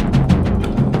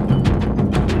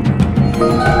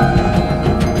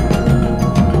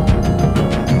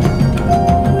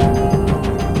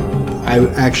 I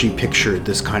actually pictured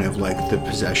this kind of like the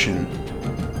possession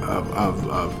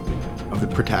of the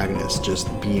protagonist just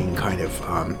being kind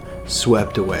of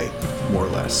swept away, more or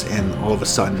less, and all of a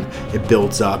sudden it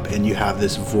builds up and you have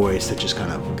this voice that just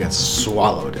kind of gets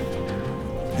swallowed,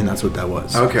 and that's what that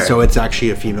was. Okay. So it's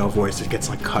actually a female voice that gets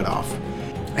like cut off.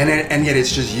 And yet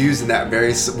it's just used in that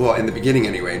very, well, in the beginning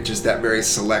anyway, just that very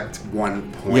select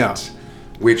one point. Yeah.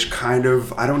 Which kind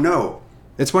of, I don't know.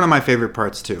 It's one of my favorite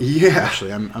parts too. Yeah.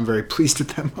 Actually, I'm very pleased with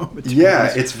that moment.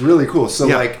 Yeah, it's really cool. So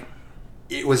Yeah. like,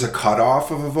 it was a cutoff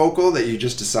of a vocal that you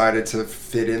just decided to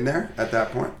fit in there at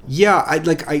that point? Yeah, I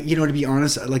to be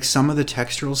honest, like some of the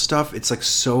textural stuff, it's like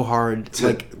so hard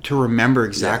to remember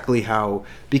exactly how,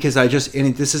 because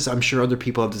this is, I'm sure other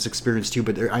people have this experience too,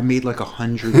 but I made like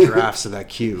 100 drafts of that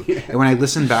cue. Yeah. And when I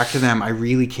listen back to them, I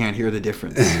really can't hear the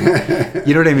difference.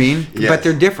 You know what I mean? Yes. But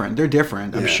they're different.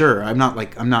 I'm sure. I'm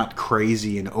not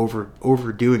crazy and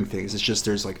overdoing things. It's just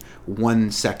there's like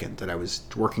 1 second that I was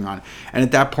working on. And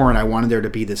at that point, I wanted there to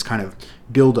be this kind of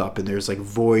build up, and there's like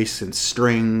voice and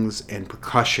strings and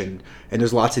percussion, and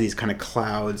there's lots of these kind of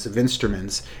clouds of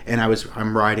instruments, and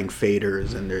I'm riding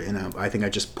faders, and I think I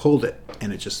just pulled it,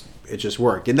 and it just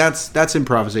worked. And that's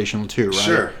improvisational too, right?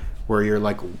 Sure. Where you're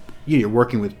like, you're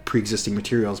working with pre-existing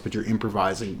materials, but you're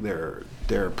improvising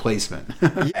their placement.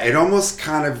 Yeah, it almost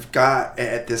kind of got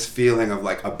at this feeling of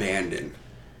like abandon.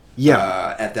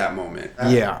 Yeah. At that moment.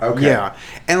 Yeah. Okay. Yeah.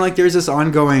 And like there's this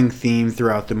ongoing theme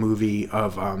throughout the movie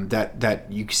of that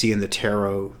you see in the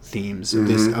tarot themes of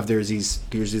this, of there's these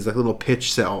like little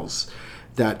pitch cells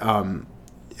that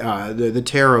the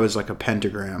tarot is like a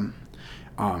pentagram,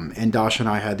 and Dash and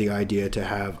I had the idea to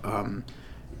have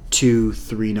 2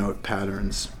 3-note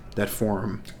patterns that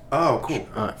form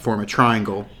a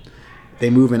triangle. They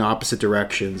move in opposite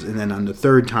directions, and then on the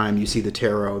third time you see the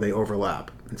tarot, they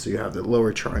overlap. And so you have the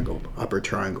lower triangle, upper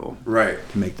triangle, right,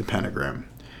 to make the pentagram.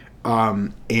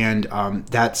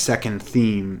 That second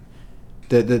theme,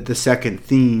 the second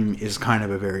theme is kind of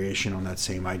a variation on that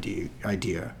same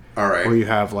idea. All right. Where you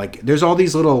have like, there's all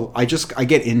these little, I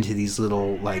get into these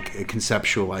little like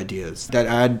conceptual ideas that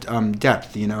add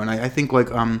depth, and I think like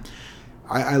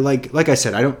I like I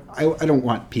said, I don't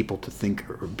want people to think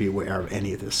or be aware of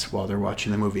any of this while they're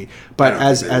watching the movie. But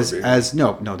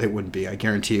no, they wouldn't be, I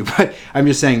guarantee you. But I'm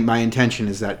just saying, my intention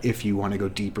is that if you want to go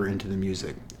deeper into the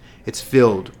music, it's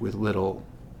filled with little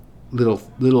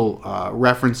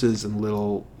references and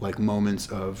little like moments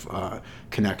of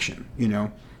connection,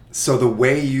 So the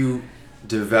way you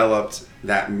developed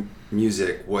that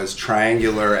music was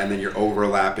triangular, and then you're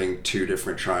overlapping 2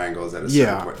 different triangles at a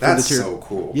certain point. That's so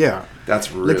cool. Yeah.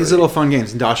 That's really... like these little fun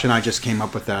games. And Dash and I just came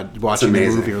up with that watching the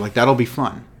movie. We're like, that'll be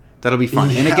fun. Yeah,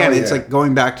 and again, it's like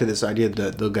going back to this idea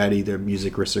that Ligeti, the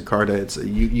music Ricercarta, it's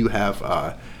you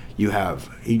have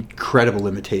incredible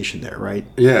limitation there, right?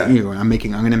 Yeah. I'm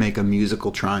going to make a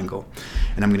musical triangle,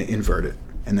 and I'm going to invert it,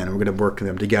 and then we're going to work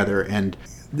them together. And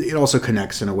it also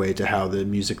connects in a way to how the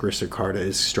music Ricercarta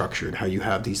is structured, how you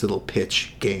have these little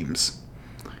pitch games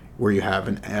where you have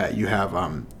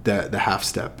the half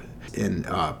step and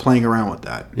playing around with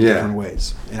that in different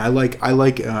ways. And I like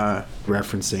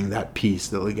referencing that piece,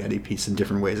 the Ligeti piece, in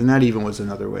different ways. And that even was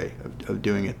another way of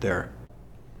doing it there.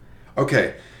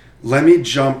 Okay, let me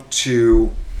jump to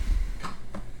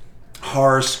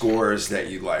horror scores that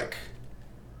you like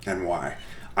and why.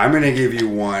 I'm going to give you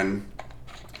one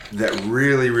that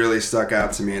really, really stuck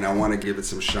out to me, and I want to give it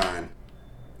some shine.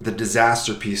 the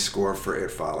Disaster Piece score for It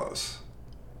Follows.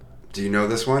 Do you know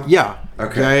this one? Yeah.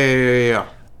 Okay. Yeah.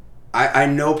 I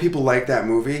know people like that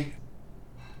movie.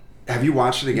 Have you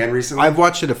watched it again recently? I've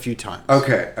watched it a few times.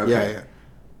 Okay. Yeah.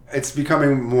 It's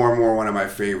becoming more and more one of my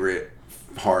favorite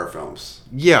horror films.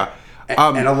 Yeah.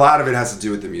 And a lot of it has to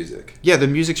do with the music. Yeah, the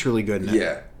music's really good in it.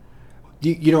 Yeah.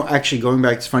 You know, actually, going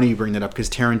back, it's funny you bring that up because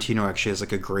Tarantino actually has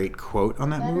like a great quote on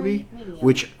that movie,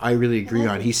 which I really agree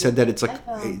on. He said that it's like,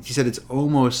 he said it's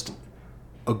almost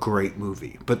a great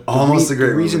movie, but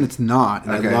the reason it's not,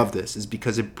 and I love this, is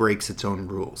because it breaks its own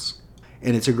rules.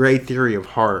 And it's a great theory of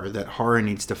horror that horror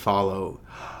needs to follow,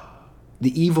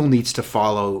 the evil needs to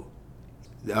follow,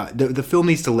 the film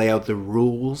needs to lay out the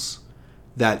rules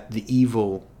that the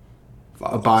evil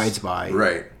abides by.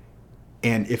 Right.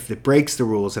 And if it breaks the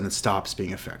rules, then it stops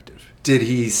being effective. Did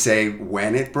he say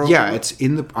when it broke? Yeah, it's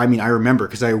in the... I mean, I remember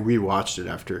because I rewatched it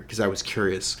after because I was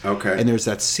curious. Okay. And there's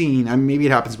that scene. I mean, maybe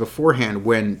it happens beforehand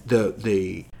when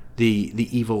the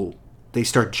evil, they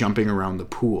start jumping around the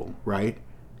pool, right?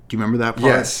 Do you remember that part?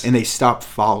 Yes. And they stop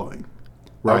following,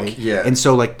 right? Okay, yeah. And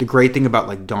so, like, the great thing about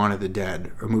like Dawn of the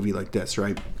Dead, a movie like this,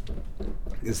 right,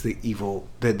 is the evil,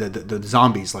 the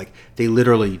zombies. Like, they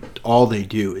literally, all they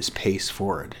do is pace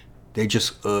forward. They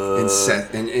just you know,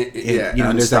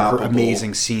 there's that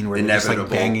amazing scene where they're just like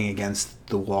banging against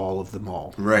the wall of the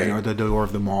mall, right, or the door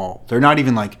of the mall. They're not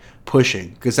even like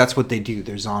pushing because that's what they do.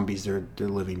 They're zombies. They're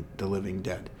living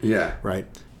dead. Yeah, right.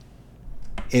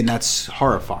 And that's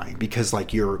horrifying because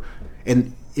like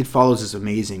and It Follows is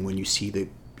amazing when you see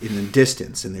in the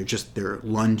distance and they're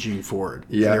lunging forward.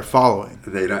 Yeah, they're following.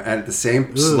 They don't at the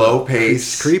same slow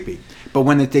pace. It's creepy. But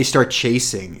when they start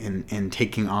chasing and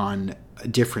taking on a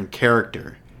different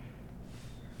character,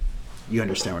 you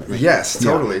understand what I mean? Yes,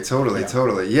 totally.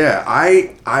 Yeah,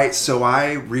 I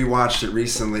rewatched it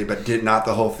recently, but did not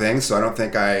the whole thing. So I don't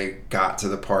think I got to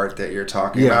the part that you're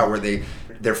talking about where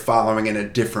they're following in a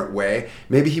different way.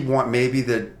 Maybe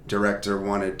the director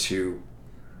wanted to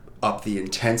up the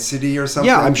intensity or something.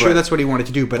 Yeah, I'm sure that's what he wanted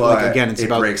to do. But like again, it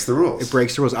breaks the rules. It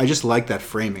breaks the rules. I just like that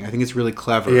framing. I think it's really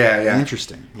clever. Yeah. And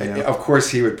interesting. You know? Of course,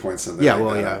 he would point something. Yeah,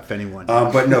 like that. if anyone.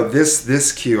 But no,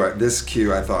 this cue,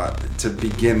 I thought to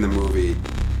begin the movie,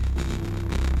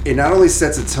 it not only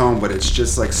sets a tone, but it's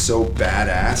just like so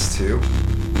badass too.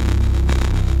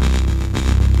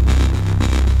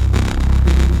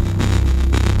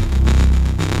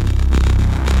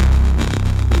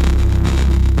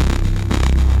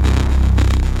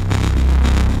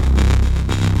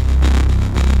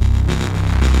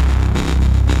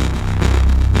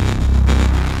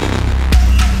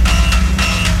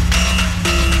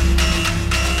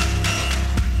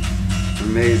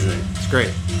 Amazing. It's great.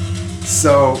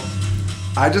 So,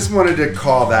 I just wanted to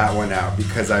call that one out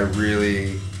because I'm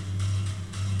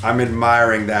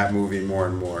admiring that movie more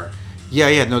and more.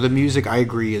 Yeah. No, the music, I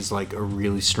agree, is like a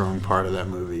really strong part of that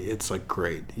movie. It's like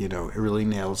great. You know, it really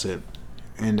nails it.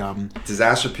 And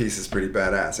Disaster Piece is pretty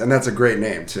badass, and that's a great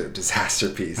name too. Disaster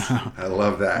Piece. I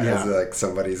love that as like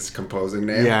somebody's composing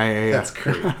name. Yeah. That's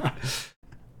great.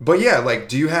 But yeah, like,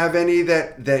 do you have any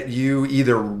that you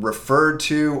either referred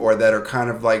to or that are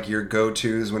kind of like your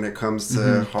go-tos when it comes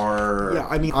to horror? Yeah,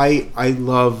 I mean, I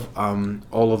love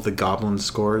all of the Goblin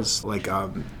scores, like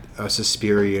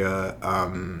Suspiria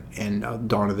and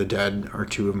Dawn of the Dead are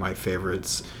two of my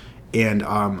favorites. And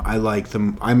I like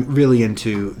them. I'm really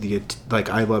into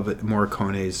I love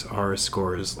Morricone's horror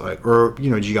scores,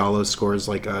 Giallo's scores,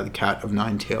 like The Cat of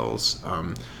Nine Tails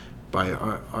by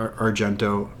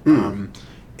Argento.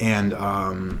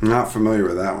 I'm not familiar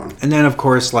with that one. And then of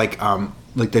course like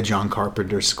the John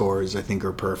Carpenter scores I think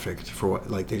are perfect for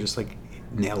what, like, they just like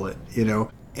nail it, you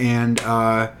know. And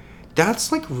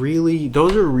that's like really,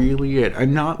 those are really it.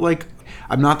 I'm not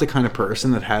the kind of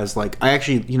person that has like, I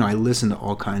actually, I listen to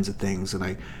all kinds of things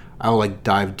and I'll like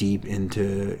dive deep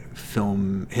into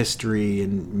film history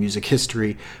and music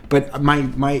history, but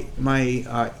my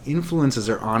influences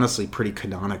are honestly pretty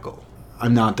canonical.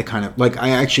 I'm not the kind of, like, I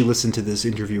actually listened to this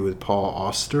interview with Paul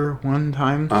Auster one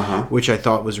time, which I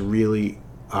thought was really,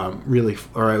 I don't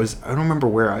remember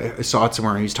where, I saw it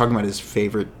somewhere, and he was talking about his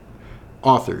favorite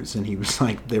authors, and he was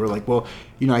like, they were like, well,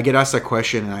 I get asked that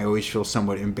question, and I always feel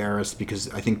somewhat embarrassed, because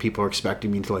I think people are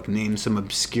expecting me to, like, name some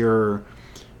obscure,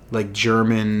 like,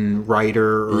 German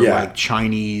writer, or, like,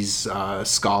 Chinese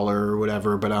scholar, or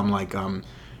whatever, but I'm like,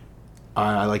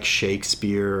 I like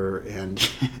Shakespeare and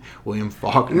William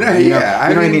Faulkner. You know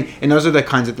what I mean? And those are the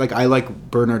kinds of, like, I like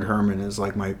Bernard Herrmann as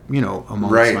like my,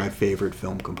 amongst my favorite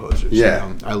film composers.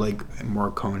 Yeah. I like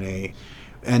Morricone.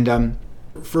 And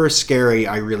For Scary,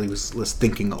 I really was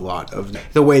thinking a lot of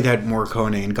the way that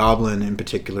Morricone and Goblin in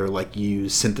particular like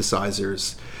use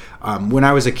synthesizers. When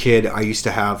I was a kid, I used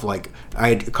to have I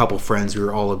had a couple friends who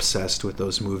were all obsessed with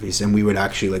those movies, and we would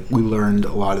actually we learned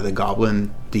a lot of the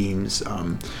Goblin themes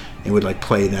and would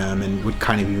play them, and would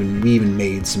we even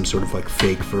made some sort of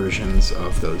fake versions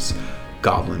of those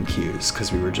Goblin cues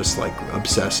because we were just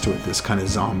obsessed with this kind of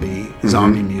zombie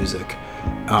music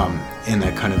and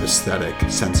that kind of aesthetic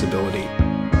sensibility.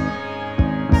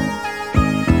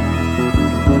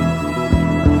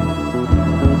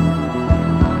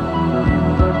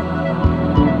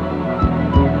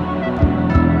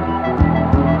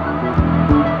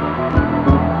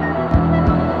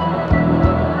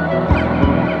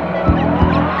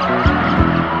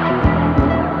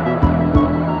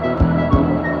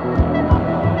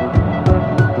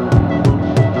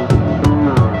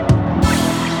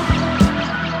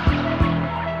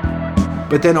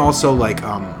 But then also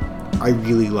I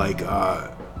really like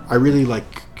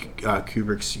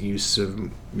Kubrick's use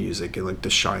of music in The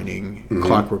Shining,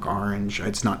 Clockwork Orange.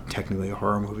 It's not technically a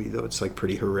horror movie though; it's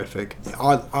pretty horrific.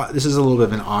 This is a little bit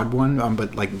of an odd one,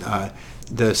 but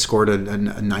the score to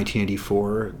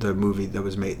 1984, the movie that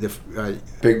was made,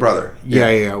 Big Brother.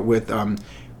 Yeah, with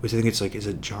which I think is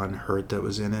it John Hurt that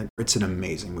was in it? It's an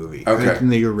amazing movie. Okay.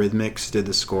 And the Eurythmics did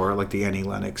the score, the Annie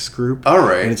Lennox group. All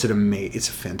right. And it's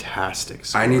a fantastic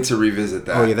score. I need to revisit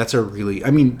that. Oh yeah, that's a really.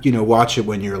 Watch it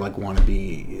when you're want to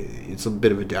be. It's a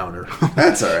bit of a downer.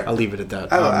 That's all right. I'll leave it at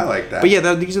that. I like that. But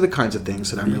yeah, these are the kinds of things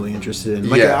that I'm really interested in.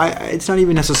 It's not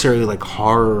even necessarily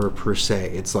horror per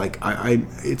se. It's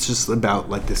it's just about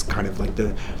this kind of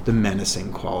the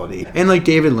menacing quality. And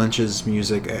David Lynch's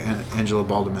music, Angelo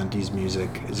Badalamenti's music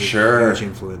is a huge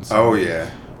influence. Oh yeah.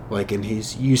 In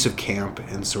his use of camp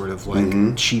and sort of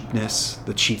cheapness,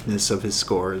 the cheapness of his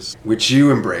scores, which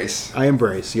you embrace. I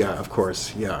embrace, yeah, of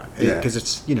course, yeah, because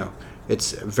it's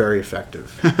it's very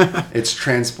effective. It's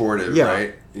transportive, yeah,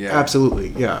 right? Yeah, absolutely,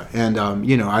 yeah, and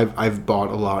I've bought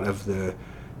a lot of the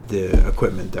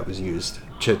equipment that was used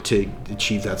to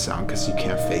achieve that sound because you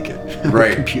can't fake it, right?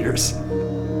 With computers.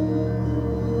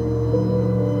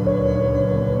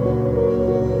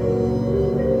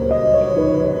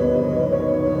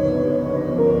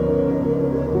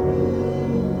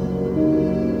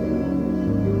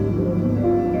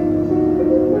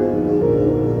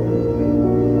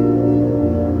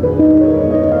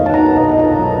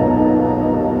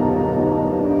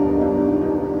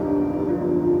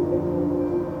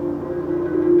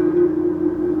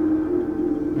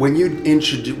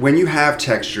 When you have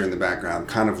texture in the background,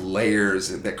 kind of layers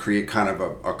that create kind of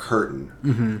a curtain.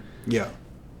 Mm-hmm. Yeah.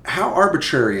 How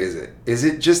arbitrary is it? Is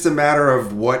it just a matter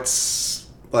of what's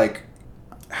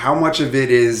how much of it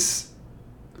is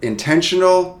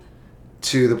intentional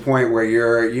to the point where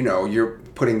you're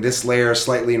putting this layer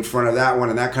slightly in front of that one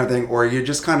and that kind of thing, or you're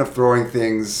just kind of throwing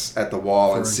things at the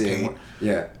wall and seeing?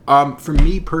 Yeah. For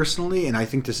me personally, and I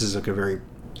think this is a very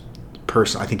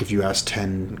I think if you ask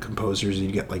 10 composers,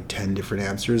 you'd get 10 different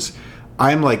answers.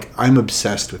 I'm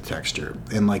obsessed with texture,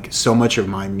 and so much of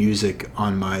my music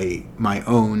on my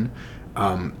own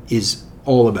is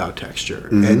all about texture.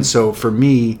 Mm-hmm. And so for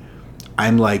me,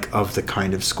 I'm of the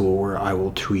kind of school where I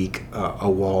will tweak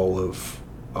a wall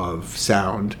of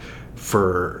sound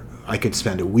for. I could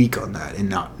spend a week on that and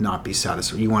not be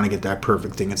satisfied. You want to get that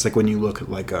perfect thing. It's when you look at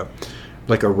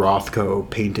a Rothko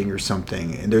painting or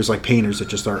something, and there's painters that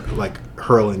just are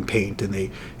hurling paint, and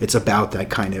it's about that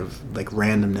kind of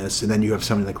randomness, and then you have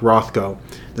something like Rothko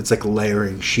that's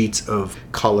layering sheets of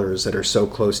colors that are so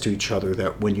close to each other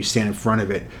that when you stand in front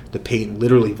of it, the paint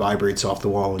literally vibrates off the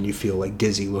wall and you feel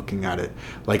dizzy looking at it.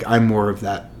 I'm more of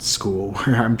that school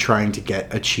where I'm trying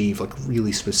to achieve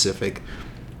really specific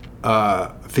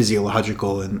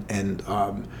physiological and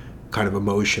kind of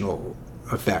emotional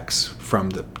effects from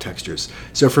the textures.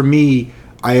 So for me,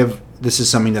 this is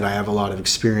something that I have a lot of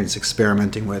experience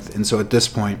experimenting with, and so at this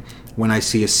point, when I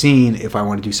see a scene, if I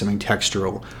want to do something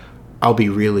textural, I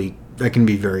can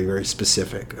be very, very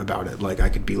specific about it. I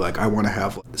could be I want to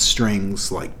have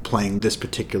strings playing this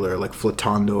particular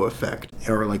flautando effect,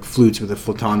 or flutes with a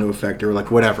flautando effect, or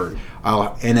whatever.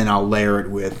 And then I'll layer it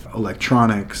with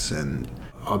electronics, and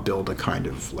I'll build a kind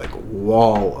of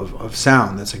wall of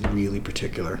sound that's really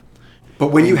particular.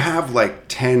 But when you have like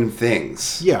 10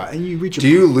 things, Yeah, and you reach. do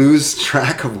you lose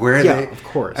track of where Yeah, they? of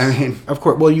course. I mean, of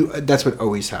course. Well, that's what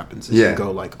always happens. Is Yeah. You go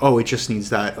like, oh, it just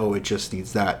needs that. Oh, it just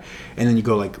needs that. And then you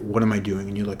go like, what am I doing?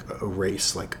 And you like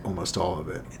erase like almost all of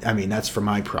it. I mean, that's for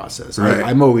my process. Right.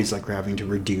 I'm always like having to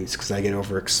reduce because I get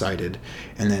overexcited,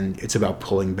 and then it's about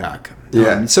pulling back.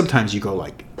 Yeah. Sometimes you go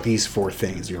like these 4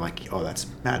 things. You're like, oh, that's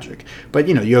magic. But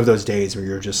you have those days where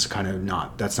you're just kind of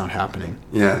not. That's not happening.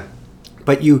 yeah,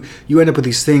 But you end up with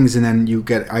these things, and then you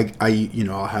get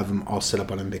I'll have them all set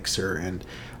up on a mixer, and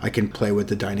I can play with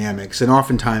the dynamics. And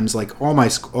oftentimes, like all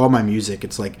my music,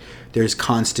 it's like there's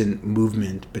constant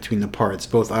movement between the parts.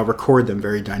 Both I'll record them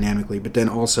very dynamically, but then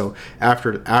also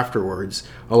afterwards,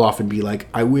 I'll often be like,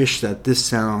 I wish that this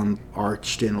sound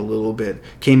arched in a little bit,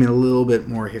 came in a little bit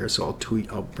more here, so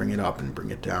I'll bring it up and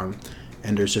bring it down.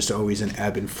 And there's just always an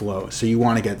ebb and flow. So you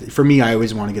want to get, for me, I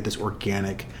always want to get this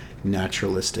organic,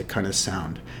 naturalistic kind of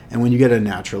sound. And when you get a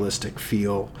naturalistic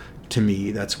feel, to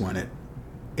me, that's when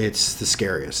it's the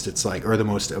scariest. It's like, or the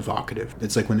most evocative.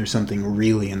 It's like when there's something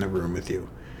really in the room with you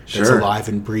that's Sure. alive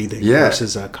and breathing Yeah.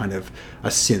 versus a kind of a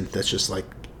synth that's just like,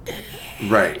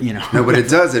 right. No, but it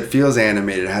does. It feels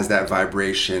animated. It has that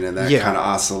vibration and that kind of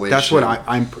oscillation. That's what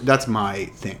I'm. That's my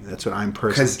thing. That's what I'm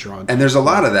personally drawn to. And there's a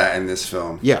lot of that in this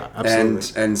film. Yeah,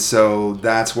 absolutely. And so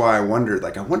that's why I wondered.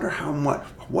 Like, I wonder how much.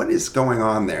 What is going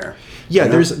on there? Yeah,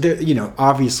 You know? there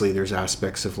obviously there's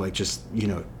aspects of like just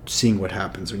seeing what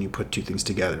happens when you put 2 things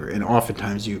together, and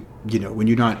oftentimes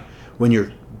when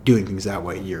you're doing things that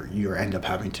way, you end up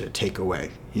having to take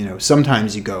away.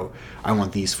 Sometimes you go, I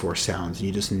want these 4 sounds, and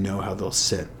you just know how they'll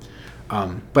sit.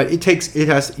 But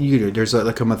there's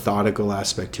like a methodical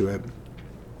aspect to it,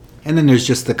 and then there's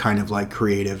just the kind of like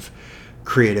creative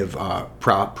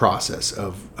process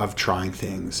of trying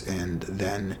things and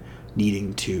then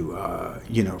needing to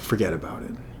forget about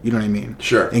it. You know what I mean?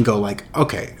 Sure. And go like,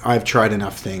 okay, I've tried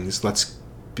enough things. Let's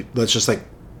just like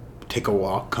take a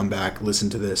walk, come back, listen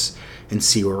to this, and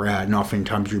see where we're at. And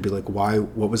oftentimes you'll be like, why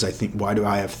do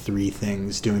I have 3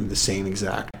 things doing the same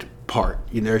exact part?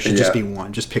 There should just be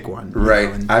one. Just pick one. Right.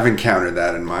 And I've encountered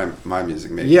that in my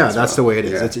music making. yeah, as that's well. the way it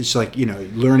is. Yeah. It's like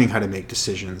learning how to make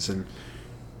decisions. And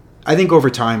I think over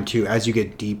time too, as you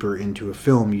get deeper into a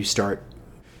film, you start.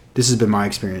 This has been my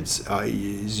experience.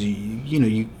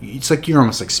 It's like you're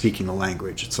almost like speaking the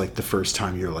language. It's like the first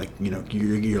time you're like,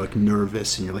 you're like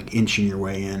nervous and you're like inching your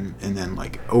way in, and then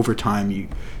like over time you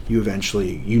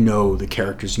eventually the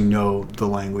characters, the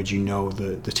language,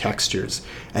 the textures,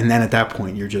 and then at that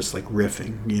point you're just like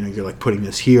riffing. You're like putting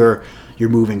this here. You're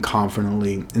moving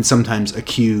confidently, and sometimes a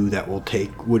cue that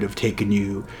would have taken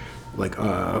you like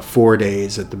 4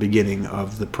 days at the beginning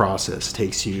of the process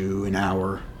takes you an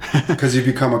hour. Because you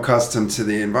become accustomed to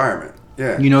the environment.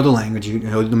 Yeah. You know the language, you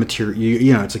know the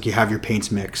material, it's like you have your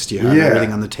paints mixed, you have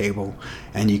everything on the table,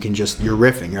 and you're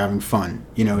riffing, you're having fun,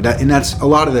 and that's a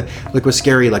lot of the, like what's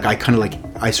scary, like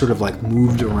I sort of like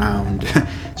moved around,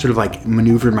 sort of like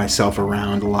maneuvered myself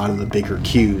around a lot of the bigger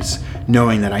cues,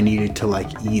 knowing that I needed to like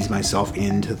ease myself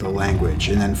into the language,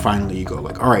 and then finally you go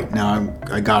like, all right, now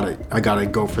I gotta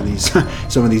go for these,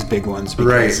 some of these big ones,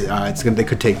 because they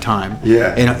could take time,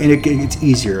 and it's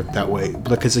easier that way,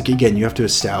 because like again, you have to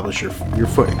establish your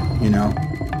footing,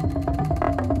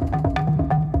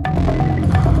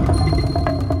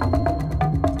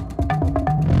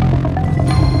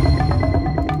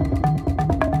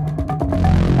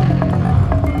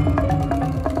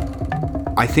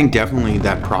 I think definitely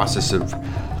that process of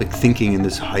like thinking in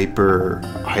this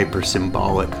hyper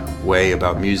symbolic way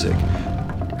about music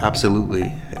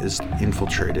absolutely is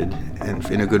infiltrated, and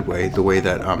in a good way, the way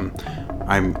that I'm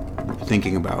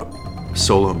thinking about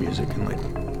solo music and like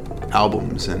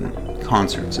albums and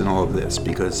concerts and all of this,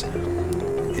 because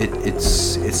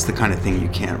it's the kind of thing you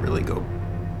can't really go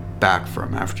back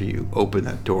from after you open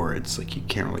that door. It's like you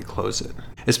can't really close it,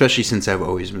 especially since I've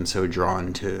always been so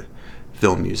drawn to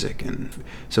film music, and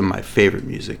some of my favorite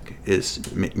music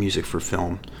is music for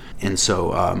film. And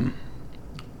so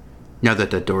now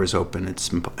that door is open,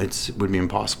 it would be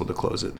impossible to close it.